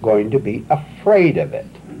not going to be afraid of it.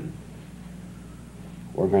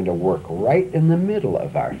 We're going to work right in the middle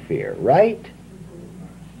of our fear, right?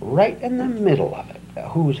 Right in the middle of it.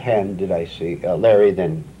 Whose hand did I see? Larry,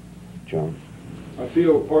 then Joan. I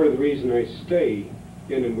feel part of the reason I stay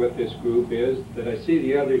in and with this group is that I see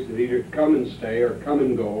the others that either come and stay or come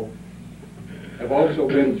and go have also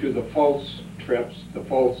been through the false trips, the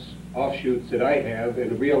false offshoots that I have,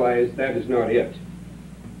 and realize that is not it.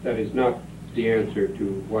 That is not the answer to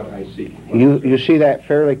what I see. You see that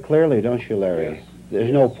fairly clearly, don't you, Larry? Yes.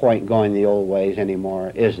 There's no point going the old ways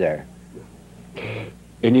anymore, is there?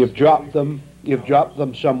 And you've dropped them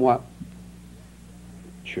somewhat.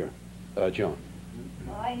 Sure. Joan.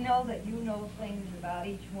 I know that you know things about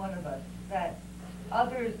each one of us that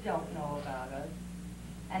others don't know about us,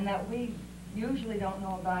 and that we usually don't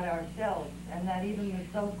know about ourselves, and that even the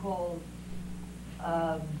so-called,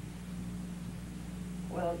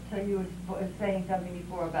 well, so you were saying something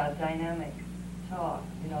before about dynamic talk.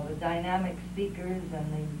 You know, the dynamic speakers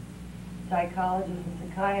and the psychologists and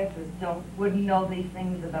psychiatrists wouldn't know these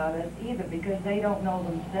things about us either, because they don't know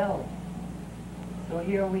themselves. So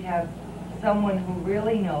here we have someone who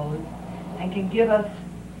really knows and can give us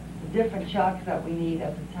the different shocks that we need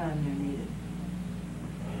at the time they're needed.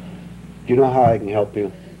 Do you know how I can help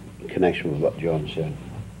you in connection with what Joan said?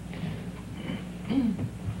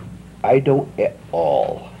 I don't at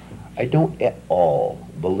all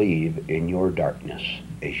believe in your darkness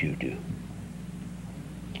as you do.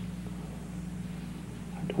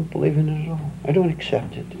 I don't believe in it at all. I don't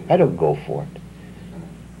accept it. I don't go for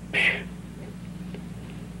it.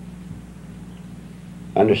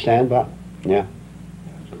 Understand, Bob? Yeah?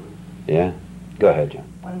 Yeah? Go ahead, John.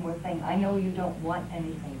 One more thing. I know you don't want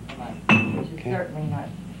anything from us, which is Okay. certainly not.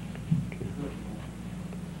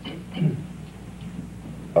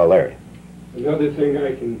 Larry. Another thing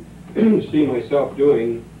I can see myself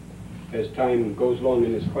doing as time goes along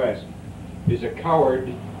in this class is a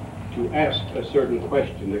coward to ask a certain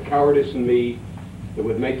question. The cowardice in me that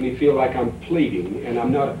would make me feel like I'm pleading, and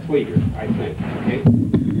I'm not a pleader, I think, okay?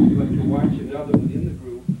 But to watch another one in the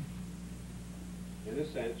group, in a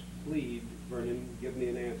sense, plead, Vernon, give me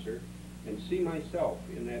an answer, and see myself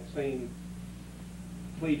in that same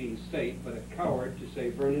pleading state, but a coward to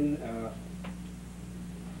say, Vernon,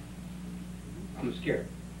 I'm scared.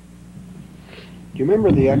 Do you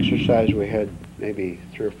remember the exercise we had maybe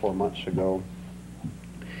 3 or 4 months ago?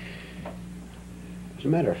 As a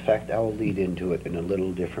matter of fact, I'll lead into it in a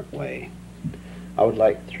little different way. I would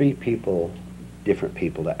like 3 different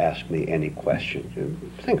people to ask me any question.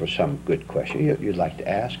 Think of some good question you'd like to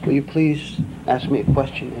ask. Will you please ask me a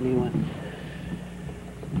question, anyone?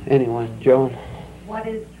 Anyone? Joan? What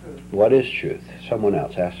is truth? What is truth? Someone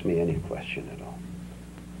else, ask me any question at all.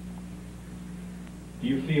 Do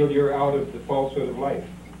you feel you're out of the falsehood of life?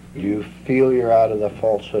 Do you feel you're out of the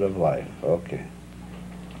falsehood of life? Okay.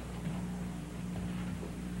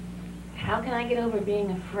 How can I get over being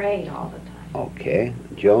afraid all the time? Okay.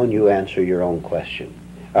 Joan, you answer your own question.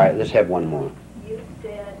 All right, let's have one more. You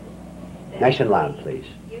said that Nice and loud, please.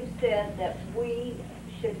 You said that we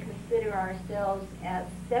should consider ourselves as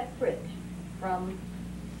separate from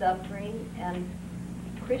suffering, and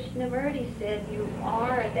Krishnamurti said you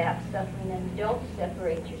are that suffering and don't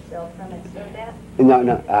separate yourself from it. So that...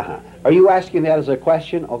 No. Are you asking that as a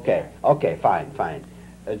question? Okay. Okay, fine.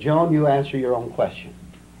 Joan, you answer your own question.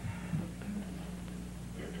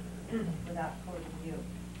 Without quoting you.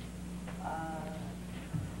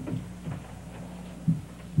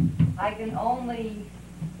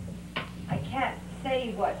 I can't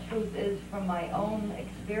say what truth is from my own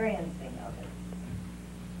experiencing of it.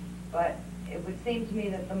 But it would seem to me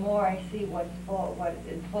that the more I see what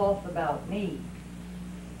is false about me,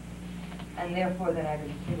 and therefore that I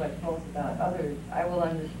can see what's false about others, I will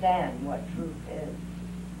understand what truth is.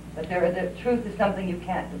 But the truth is something you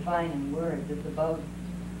can't define in words. It's above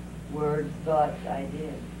words, thoughts,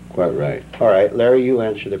 ideas. Quite right. All right, Larry, you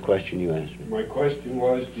answer the question you answered. My question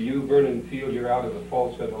was, do you, Vernon, feel you're out of the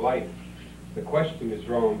falsehood of life? The question is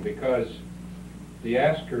wrong because the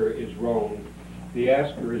asker is wrong. The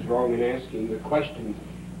asker is wrong in asking the question.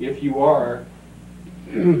 If you are,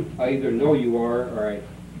 I either know you are or I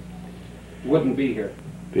wouldn't be here.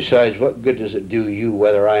 Besides, what good does it do you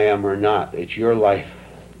whether I am or not? It's your life.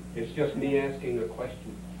 It's just me asking a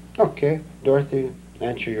question. Okay, Dorothy,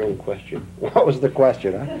 answer your own question. What was the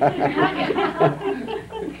question, huh?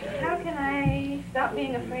 How can I stop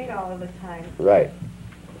being afraid all of the time? Right.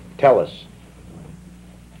 Tell us.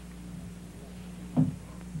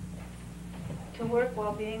 To work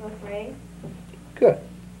while being afraid? Good.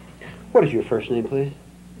 What is your first name, please?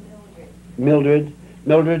 Mildred.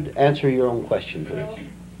 Mildred, answer your own question, please. Well,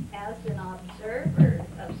 as an observer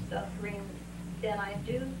of suffering, then I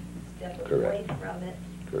do step away from it.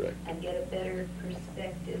 Correct. And get a better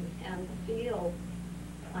perspective and feel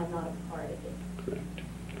I'm not a part of it. Correct.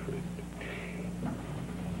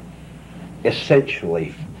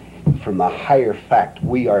 Essentially, from the higher fact,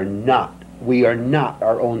 we are not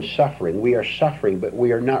our own suffering. We are suffering, but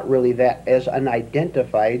we are not really that as an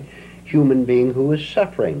identified human being who is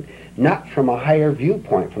suffering. Not from a higher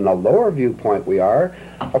viewpoint. From the lower viewpoint we are.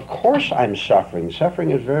 Of course I'm suffering.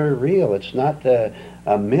 Suffering is very real. It's not a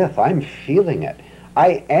myth. I'm feeling it.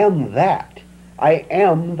 I am that. I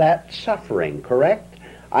am that suffering, correct?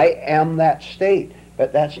 I am that state.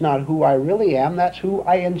 But that's not who I really am. That's who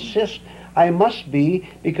I insist I must be,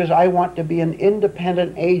 because I want to be an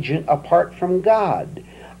independent agent apart from God.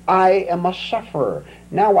 I am a sufferer.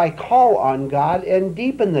 Now I call on God and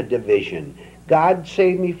deepen the division. God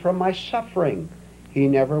save me from my suffering. He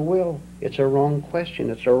never will. It's a wrong question.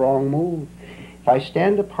 It's a wrong move. If I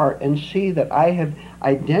stand apart and see that I have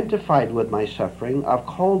identified with my suffering, I've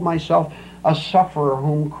called myself a sufferer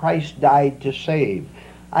whom Christ died to save.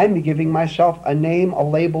 I'm giving myself a name, a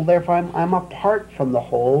label, therefore I'm apart from the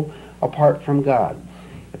whole, apart from God.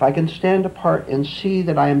 If I can stand apart and see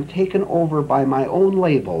that I am taken over by my own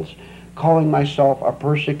labels, calling myself a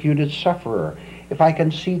persecuted sufferer, if I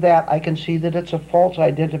can see that, I can see that it's a false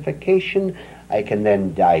identification, I can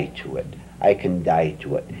then die to it. I can die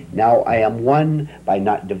to it. Now I am one by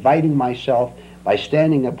not dividing myself, by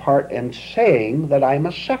standing apart and saying that I'm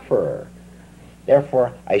a sufferer.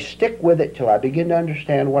 Therefore, I stick with it till I begin to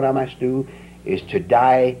understand what I must do is to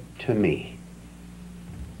die to me.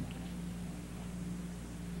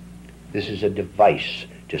 This is a device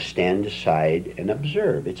to stand aside and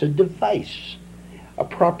observe. It's a device, a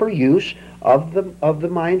proper use of the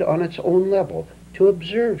mind on its own level to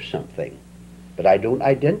observe something. But I don't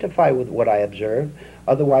identify with what I observe.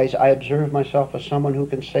 Otherwise, I observe myself as someone who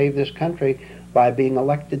can save this country by being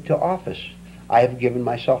elected to office. I have given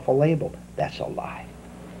myself a label. That's a lie.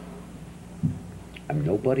 I'm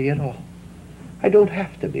nobody at all. I don't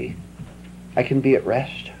have to be. I can be at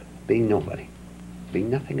rest, being nobody, being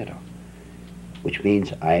nothing at all. Which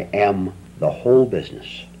means I am the whole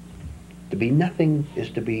business. To be nothing is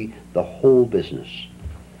to be the whole business.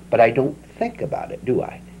 But I don't think about it, do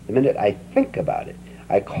I? The minute I think about it,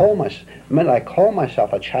 the minute I call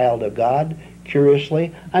myself a child of God,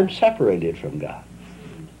 curiously, I'm separated from God.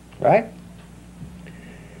 Right?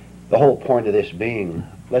 The whole point of this being,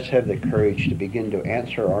 let's have the courage to begin to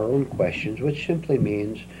answer our own questions, which simply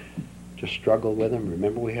means to struggle with them.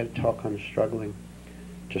 Remember we had a talk on struggling?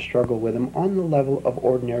 To struggle with them on the level of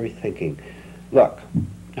ordinary thinking. Look,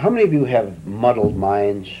 how many of you have muddled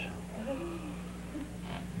minds?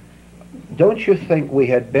 Don't you think we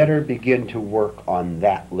had better begin to work on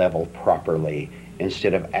that level properly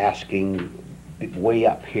instead of asking way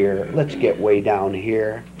up here, let's get way down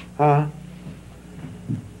here, huh?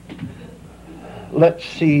 Let's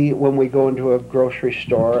see when we go into a grocery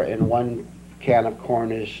store and one can of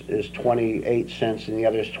corn is 28 cents and the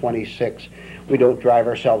other is 26. We don't drive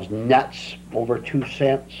ourselves nuts over 2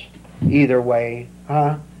 cents either way,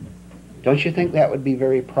 huh? Don't you think that would be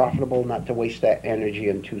very profitable not to waste that energy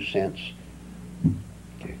in 2 cents?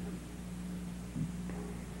 Okay.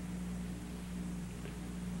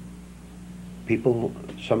 People,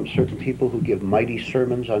 some certain people who give mighty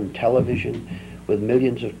sermons on television with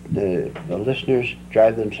millions of the listeners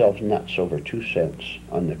drive themselves nuts over 2 cents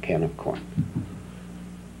on the can of corn.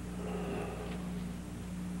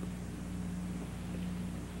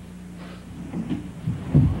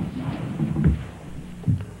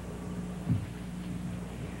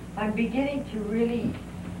 I'm beginning to really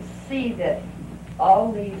see that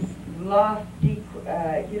all these lofty,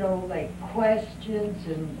 like questions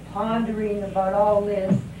and pondering about all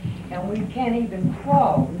this, and we can't even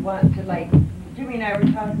crawl. We want to, like, Jimmy and I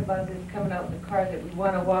were talking about this coming out in the car, that we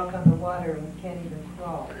want to walk on the water and we can't even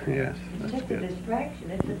crawl. Yes, it's that's just good. a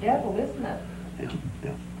distraction. It's the devil, isn't it? Yeah,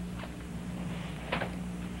 yeah.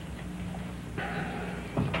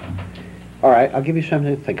 All right, I'll give you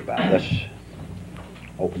something to think about. Let's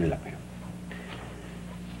open it up here.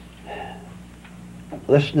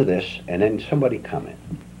 Listen to this, and then somebody comment.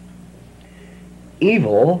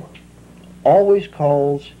 Evil always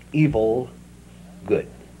calls evil good.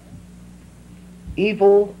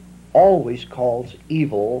 Evil always calls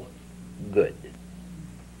evil good.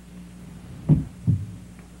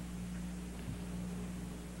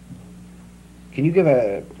 Can you give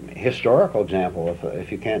a historical example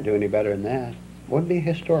if you can't do any better than that? What would be a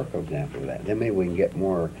historical example of that? Then maybe we can get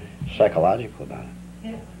more psychological about it.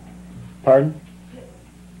 Yeah. Pardon?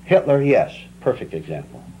 Hitler, yes. Perfect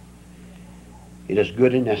example. It is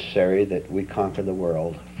good and necessary that we conquer the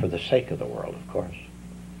world for the sake of the world, of course.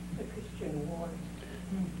 The Christian war.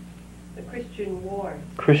 The Christian war.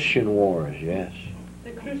 Christian wars, yes.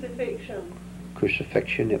 The crucifixion.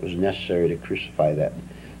 Crucifixion, it was necessary to crucify that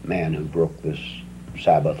man who broke this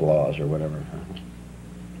Sabbath laws or whatever.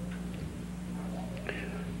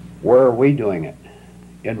 Where are we doing it?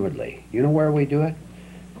 Inwardly. You know where we do it?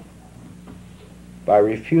 By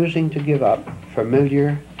refusing to give up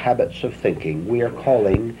familiar habits of thinking. We are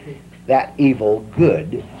calling that evil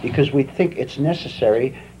good because we think it's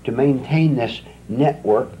necessary to maintain this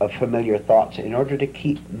network of familiar thoughts in order to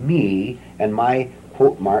keep me and my,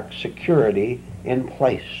 quote mark, security in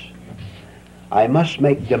place. I must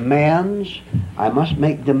make demands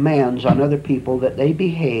on other people that they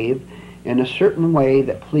behave in a certain way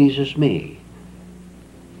that pleases me.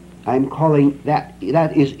 I'm calling that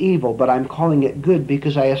is evil, but I'm calling it good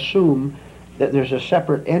because I assume that there's a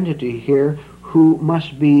separate entity here who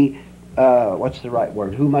must be, what's the right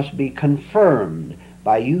word, who must be confirmed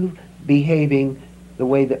by you behaving the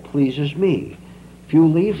way that pleases me. If you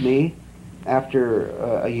leave me after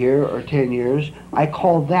a year or 10 years, I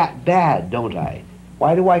call that bad, don't I?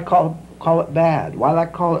 Why do I call it bad? Why do I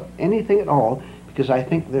call it anything at all? Because I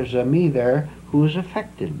think there's a me there who is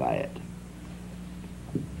affected by it.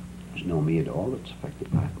 There's no me at all that's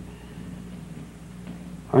affected by it.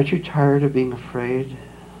 Aren't you tired of being afraid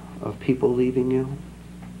of people leaving you,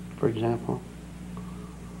 for example?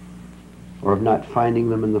 Or of not finding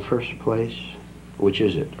them in the first place? Which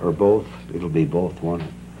is it? Or both? It'll be both, won't it?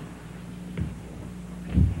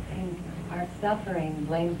 And our suffering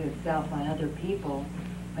blames itself on other people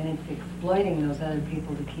when it's exploiting those other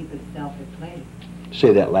people to keep itself in place.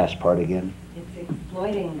 Say that last part again. It's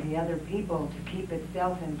exploiting the other people to keep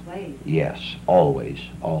itself in place. Yes, always,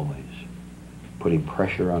 always. Putting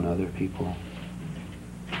pressure on other people.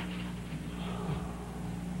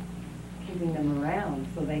 Keeping them around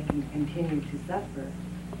so they can continue to suffer.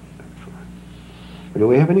 Do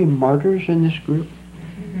we have any martyrs in this group?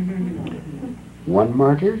 1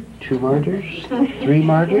 martyr? 2 martyrs? 3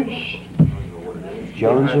 martyrs?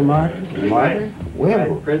 Jones a martyr? We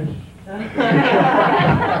have Prince.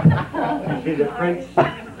 See the prince?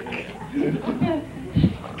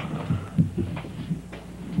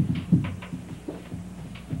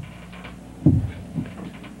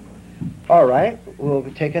 All right, we'll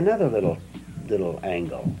take another little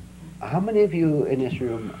angle. How many of you in this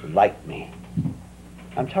room like me?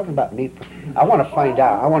 I'm talking about me. I want to find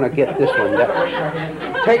out. I want to get this one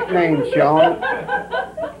down. Take names, John.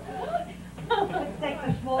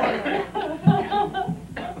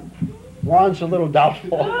 Juan's a little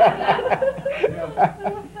doubtful.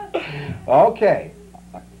 Okay.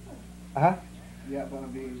 Huh? Yeah, but I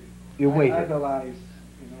mean, You waited. idolize,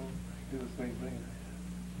 do the same thing.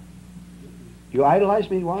 You idolize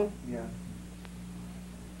me, Juan? Yeah.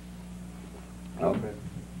 Oh.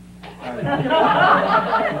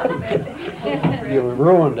 You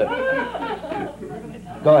ruined it.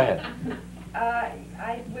 Go ahead.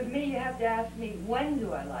 With me, you have to ask me, when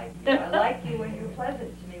do I like you? I like you when you're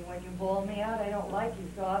pleasant to me. When you bawl me out, I don't like you.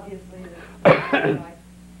 So obviously, I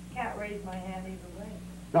can't raise my hand either way.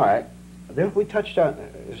 All right. We touched on,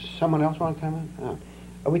 does someone else want to comment?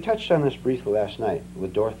 We touched on this briefly last night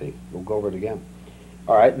with Dorothy. We'll go over it again.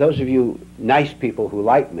 All right, those of you nice people who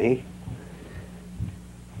like me,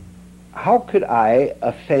 how could I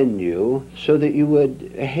offend you so that you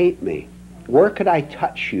would hate me? Where could I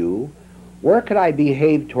touch you? Where could I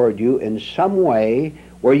behave toward you in some way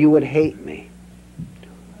where you would hate me?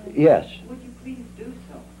 Yes. Would you please do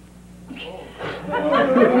so?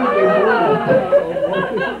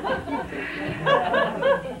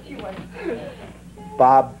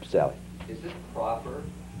 Bob, Sally. Is it proper,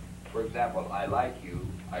 for example, I like you,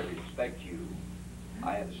 I respect you,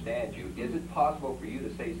 I understand you. Is it possible for you to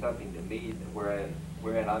say something to me wherein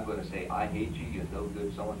I'm going to say, I hate you, you're no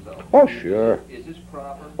good, so-and-so? Oh, sure. Is this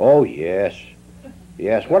proper? Oh, yes.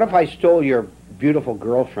 Yes. What if I stole your beautiful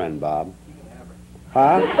girlfriend, Bob? You can have her.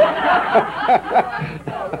 Huh?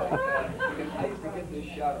 Because I used to get this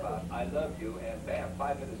shot about, I love you, and bam,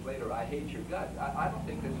 5 minutes later, I hate your guts. I don't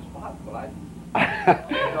think this is possible.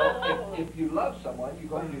 If you love someone, you're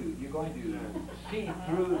going to see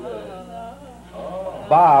through the... Oh.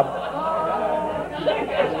 Bob,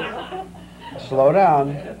 slow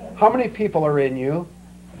down. How many people are in you?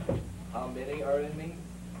 How many are in me?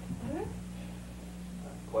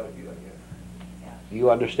 Quite a few, I guess. You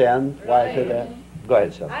understand why I said that? Go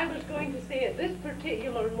ahead, Sally. I was going to say at this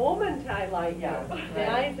particular moment I like you. The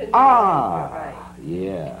eyes and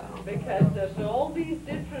Yeah. because there's all these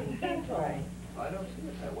different people. I don't see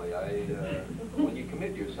it that way. When you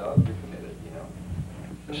commit yourself, you're committed, you know.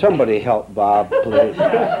 Somebody help Bob, please.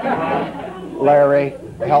 Larry,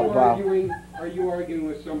 help Bob. Are you arguing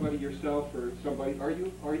with somebody yourself or somebody? Are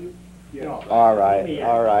you? Yeah. No. All right,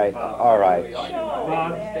 all right, all right.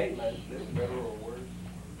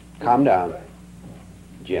 Calm down.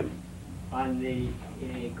 Jim.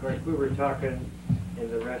 Of course, we were talking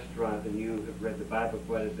in the restaurant, and you have read the Bible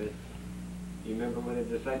quite a bit. You remember when the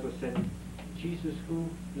disciples said, Jesus who?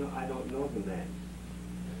 No, I don't know the man.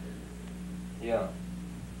 Yeah.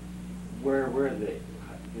 Where were they?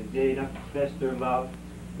 Did they not profess their love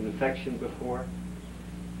and affection before?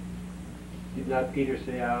 Did not Peter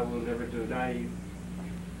say, I will never deny you?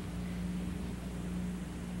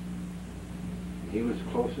 He was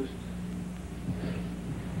closest.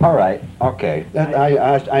 All right, okay.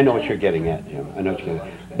 I know what you're getting at, Jim. I know what you're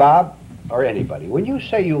getting at. Bob, or anybody, when you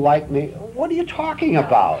say you like me, what are you talking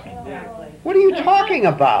about? What are you talking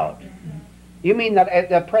about? You mean that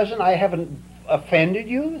at present I haven't offended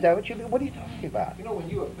you? Is that what you mean? What are you talking about? You know, when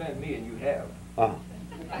you offend me, and you have, Uh-huh.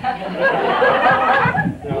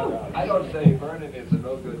 I don't say Vernon is a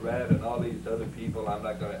no-good rat and all these other people, I'm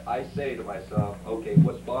not going to, I say to myself, okay,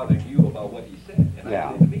 what's bothering you about what he said? And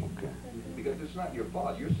I say to me, because it's not your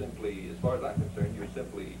fault. You're simply, as far as I'm concerned, you're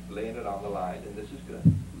simply laying it on the line, and this is good.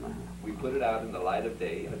 We put it out in the light of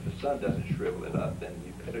day, and if the sun doesn't shrivel it up, then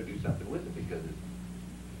you better do something with it because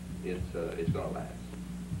it's going to last.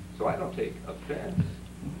 So I don't take offense.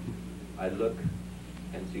 I look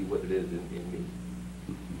and see what it is in me.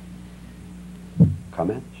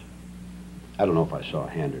 Comments? I don't know if I saw a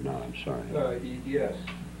hand or not. I'm sorry. Yes.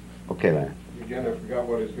 Okay, Larry. Again, I forgot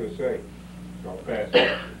what I was going to say. So I'll pass.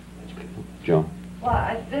 Joe?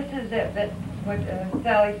 Well, this is it, that what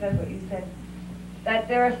Sally said, what you said, that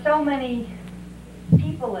there are so many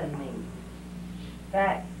people in me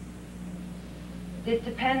that it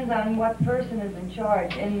depends on what person is in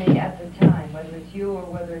charge in me at the time, whether it's you or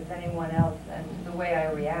whether it's anyone else, and the way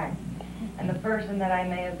I react. And the person that I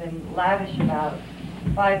may have been lavish about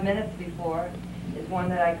 5 minutes before is one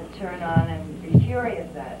that I could turn on and be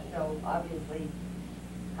furious at. So obviously,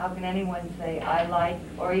 how can anyone say I like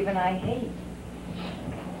or even I hate?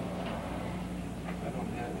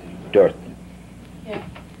 Dorothy. Yeah.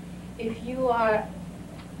 If you are,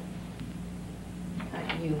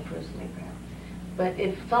 not you personally perhaps, but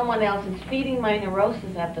if someone else is feeding my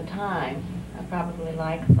neurosis at the time, I probably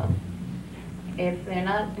like them. If they're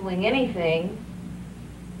not doing anything,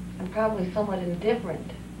 I'm probably somewhat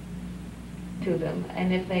indifferent to them.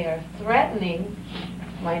 And if they are threatening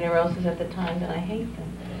my neurosis at the time, then I hate them.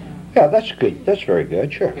 Yeah, that's good. That's very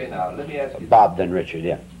good, sure. Okay, now, let me ask you. Bob, then Richard,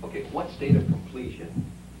 yeah. Okay, what state of completion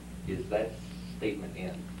is that statement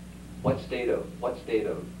in? What state of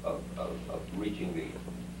reaching the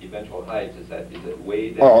eventual heights is that? Is it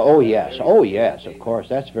way down? Oh yes. Oh yes, of course.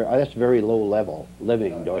 That's very low level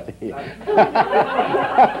living, Dorothy. Not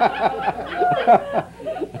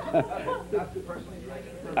too personally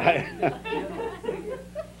directed.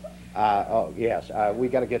 Oh, yes. We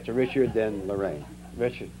got to get to Richard, then Lorraine.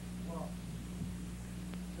 Richard. Well,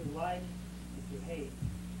 to like and to hate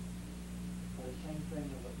are the same thing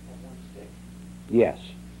of one stick. Yes.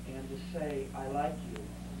 And to say, I like you,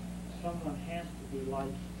 someone has to be like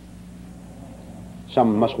you.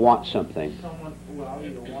 Someone must want something. Someone, well,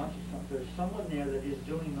 either wants something. There's someone there that is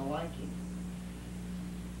doing the liking.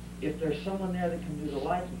 If there's someone there that can do the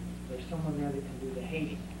liking, there's someone there that can do the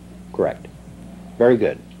hating. Correct. Very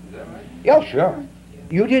good. Is that right? Yeah, sure.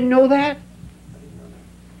 You didn't know that?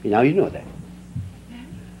 Now you know that.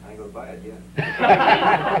 I ain't gonna buy it yet.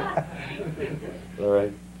 All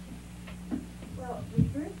right. Well, the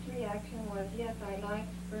first reaction was, yes, I like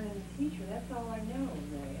Vernon's teacher. That's all I know,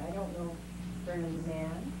 really. I don't know Vernon's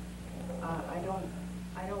man. I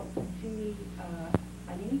don't see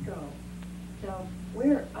an ego. So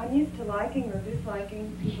I'm used to liking or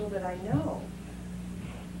disliking people that I know.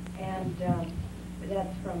 And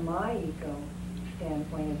that's from my ego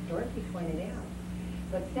standpoint, as Dorothy pointed out.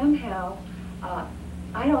 But somehow,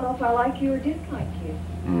 I don't know if I like you or dislike you.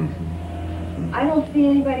 Mm-hmm. I don't see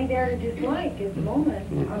anybody there to dislike at the moment,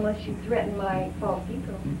 unless you threaten my false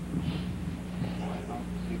ego.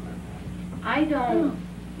 I don't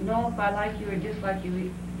know if I like you or dislike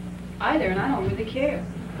you either, and I don't really care.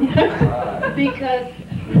 Because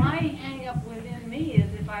my hang up within me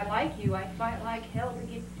is if I like you, I fight like hell to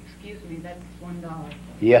get, excuse me, that's $1.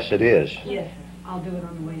 Yes, it is. Yes, I'll do it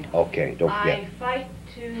on the way out. Okay, don't forget. I fight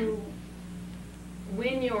to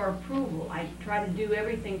win your approval. I try to do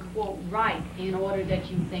everything, quote, right in order that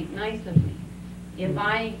you think nice of me. If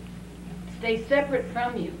I stay separate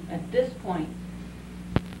from you at this point,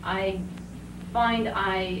 I find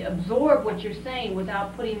I absorb what you're saying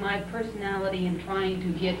without putting my personality and trying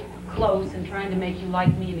to get close and trying to make you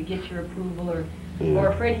like me to get your approval or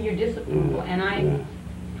afraid of your disapproval. And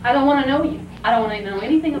I don't want to know you. I don't want to know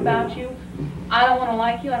anything about you. I don't want to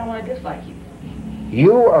like you. I don't want to dislike you.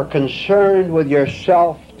 You are concerned with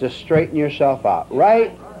yourself to straighten yourself out,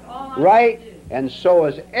 right? Right? And so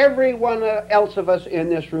is every one else of us in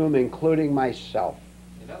this room, including myself.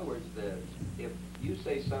 In other words, if you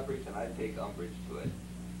say suffrage and I take umbrage to it,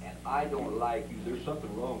 and I don't like you, there's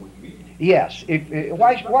something wrong with me. Yes.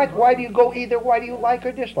 Why do you go either? Why do you like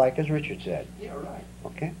or dislike, as Richard said? Yeah, right.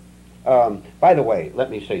 Okay. By the way, let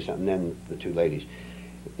me say something, then the two ladies,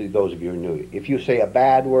 those of you who are new. If you say a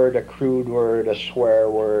bad word, a crude word, a swear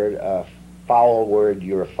word, a foul word,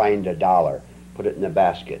 you're fined $1. Put it in the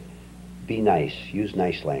basket. Be nice. Use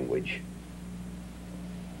nice language.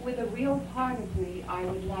 With a real part of me, I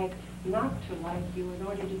would like not to like you in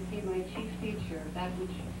order to see my chief feature, that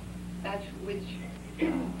which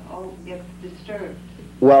all gets disturbed.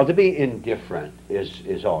 Well, to be indifferent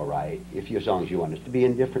is all right, as long as you want us to be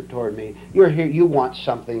indifferent toward me. You're here. You want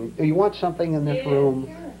something. You want something in this room.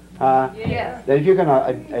 Yes. That if you're going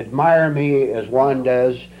to admire me as one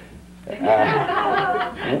does,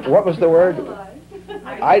 what was the word?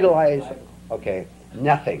 Idolize. Okay.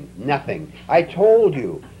 Nothing. I told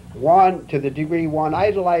you, to the degree one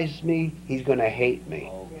idolizes me, he's going to hate me.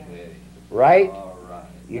 Okay. Right? All right.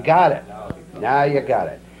 You got it. Now you got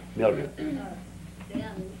it. Mildred.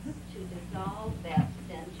 Then to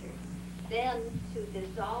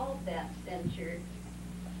dissolve that censure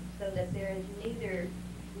so that there is neither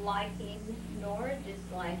liking nor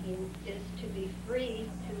disliking, is to be free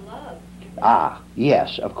to love. Ah,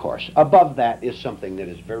 yes, of course. Above that is something that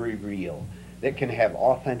is very real, that can have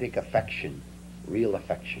authentic affection, real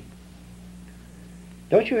affection.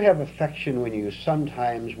 Don't you have affection when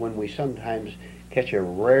we sometimes catch a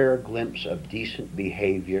rare glimpse of decent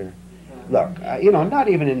behavior? Look, not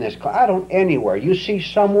even in this class, anywhere. You see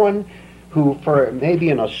someone who, for maybe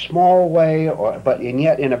in a small way, and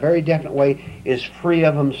yet in a very definite way, is free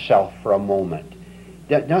of himself for a moment.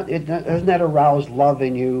 Doesn't that arouse love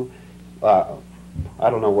in you? I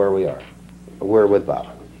don't know where we are. We're with Bob.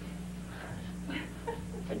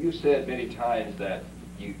 And you said many times that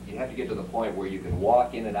you have to get to the point where you can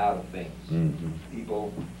walk in and out of things,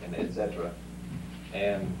 people, and etc.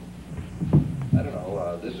 And I don't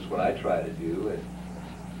know, this is what I try to do. And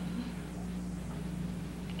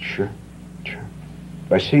Sure.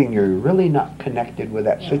 By seeing you're really not connected with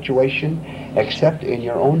that situation except in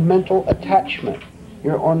your own mental attachment.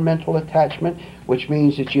 Your own mental attachment, which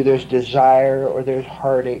means that there's desire or there's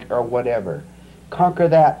heartache or whatever. Conquer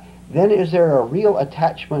that. Then is there a real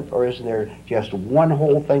attachment, or is there just one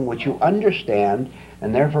whole thing which you understand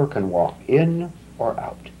and therefore can walk in or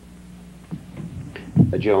out?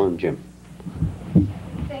 Joe and Jim. The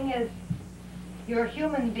thing is, you're a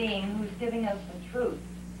human being who's giving us the truth.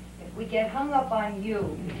 If we get hung up on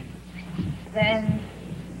you, then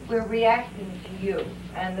we're reacting to you,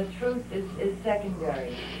 and the truth is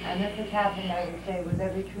secondary. And this has happened, I would say, with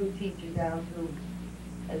every true teacher down through,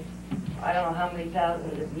 as, I don't know how many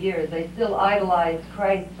thousands of years. They still idolize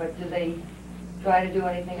Christ, but do they try to do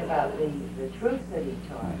anything about the truth that he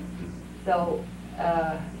taught? So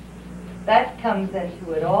that comes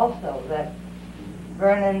into it also, that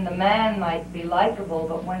Vernon, the man, might be likable,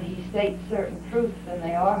 but when he states certain truths, and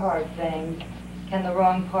they are hard sayings, can the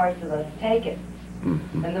wrong parts of us take it?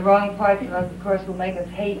 And the wrong parts of us, of course, will make us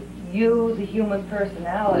hate you, the human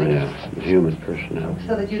personality. Yeah, the human personality.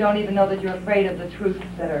 So that you don't even know that you're afraid of the truths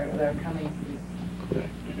that are coming to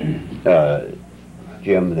you.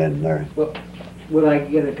 Jim, then Larry. Well, I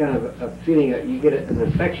get a kind of a feeling that you get an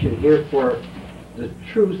affection here for the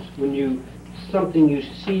truth when something you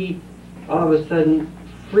see all of a sudden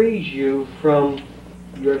frees you from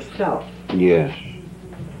yourself. Yes.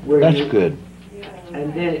 That's good.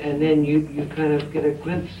 And then you kind of get a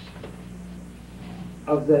glimpse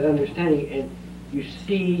of that understanding, and you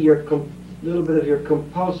see your little bit of your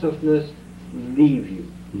compulsiveness leave you.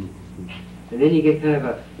 And then you get kind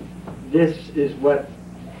of this is what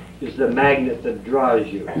is the magnet that draws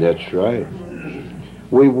you. That's right.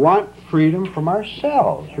 We want freedom from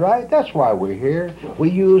ourselves, right? That's why we're here.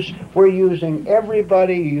 We're using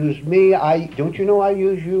everybody. You use me. Don't you know I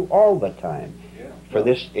use you all the time for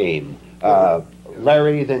this aim.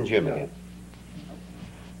 Larry, then Jim again.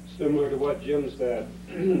 Similar to what Jim said,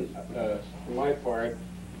 for my part,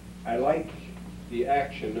 I like the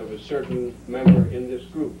action of a certain member in this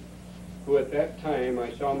group, who at that time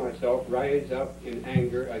I saw myself rise up in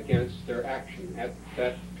anger against their action at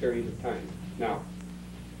that period of time. Now,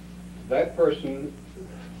 that person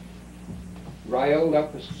riled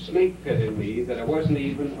up a snake pit in me that I wasn't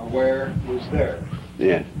even aware was there.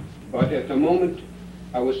 Yeah. But at the moment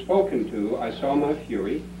I was spoken to, I saw my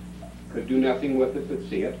fury, could do nothing with it but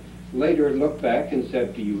see it. Later looked back and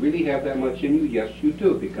said, do you really have that much in you? Yes, you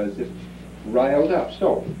do, because it riled up.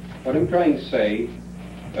 So, what I'm trying to say,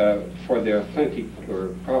 for the authentic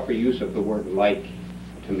or proper use of the word like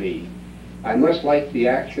to me, I must like the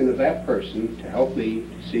action of that person to help me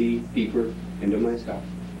to see deeper into myself.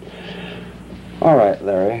 All right,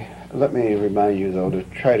 Larry. Let me remind you, though, to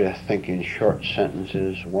try to think in short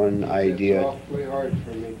sentences, one idea. It's awfully hard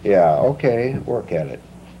for me. Yeah, okay, work at it.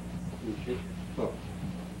 Well,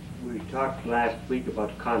 we talked last week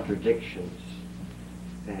about contradictions,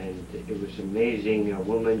 and it was amazing. A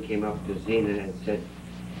woman came up to Zena and said,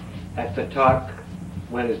 at the talk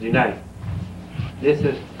Wednesday night, this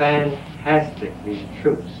is fantastic, these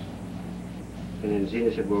truths. And then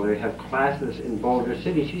Zena said, well, they have classes in Boulder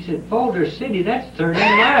City. She said, Boulder City, that's 30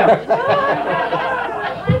 miles.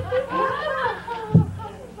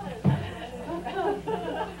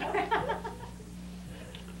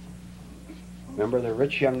 Remember the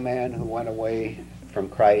rich young man who went away from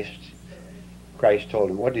Christ? Christ told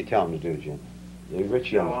him, what did he tell him to do, Jim? The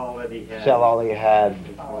rich young Sell all that he had. Sell all he had.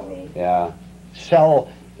 Yeah. Sell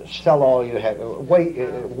all you had.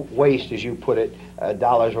 Waste, as you put it,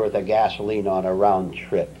 $1 worth of gasoline on a round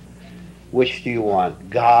trip. Which do you want,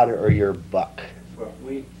 God or your buck? Well,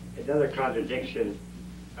 another contradiction,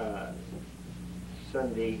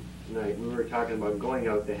 Sunday night, we were talking about going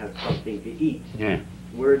out to have something to eat. Yeah.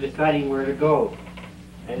 We were deciding where to go.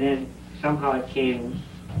 And then somehow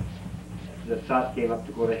the thought came up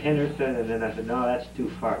to go to Henderson, and then I said, no, that's too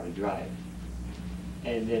far to drive.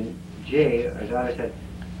 And then Jay, our daughter, said,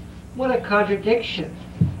 what a contradiction.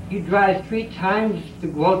 You drive 3 times to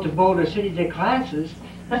go out to Boulder City to classes.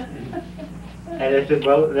 And I said,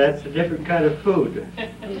 well, that's a different kind of food.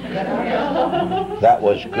 That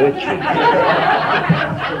was good, Jim.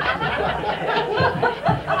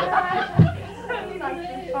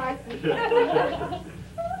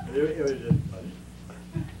 It was just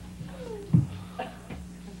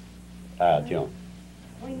funny. Jim.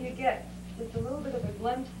 When you get just a little bit of a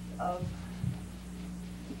glimpse of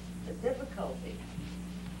the difficulty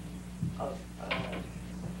of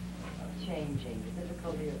changing, the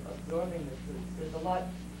difficulty of absorbing the truth, there's a lot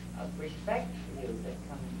of respect for you that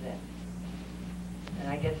comes in. And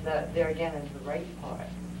I guess that there again is the right part.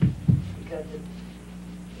 Because it's,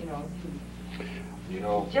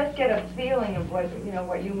 to just get a feeling of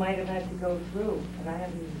what you might have had to go through. And I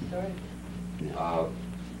haven't even started.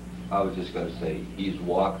 I was just going to say, he's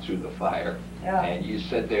walked through the fire, and you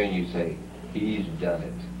sit there and you say, he's done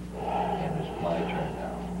it, and it's my turn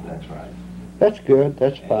now. That's right. That's good.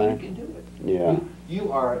 That's fine. You can do it. Yeah.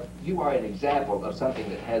 You are an example of something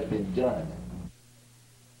that has been done.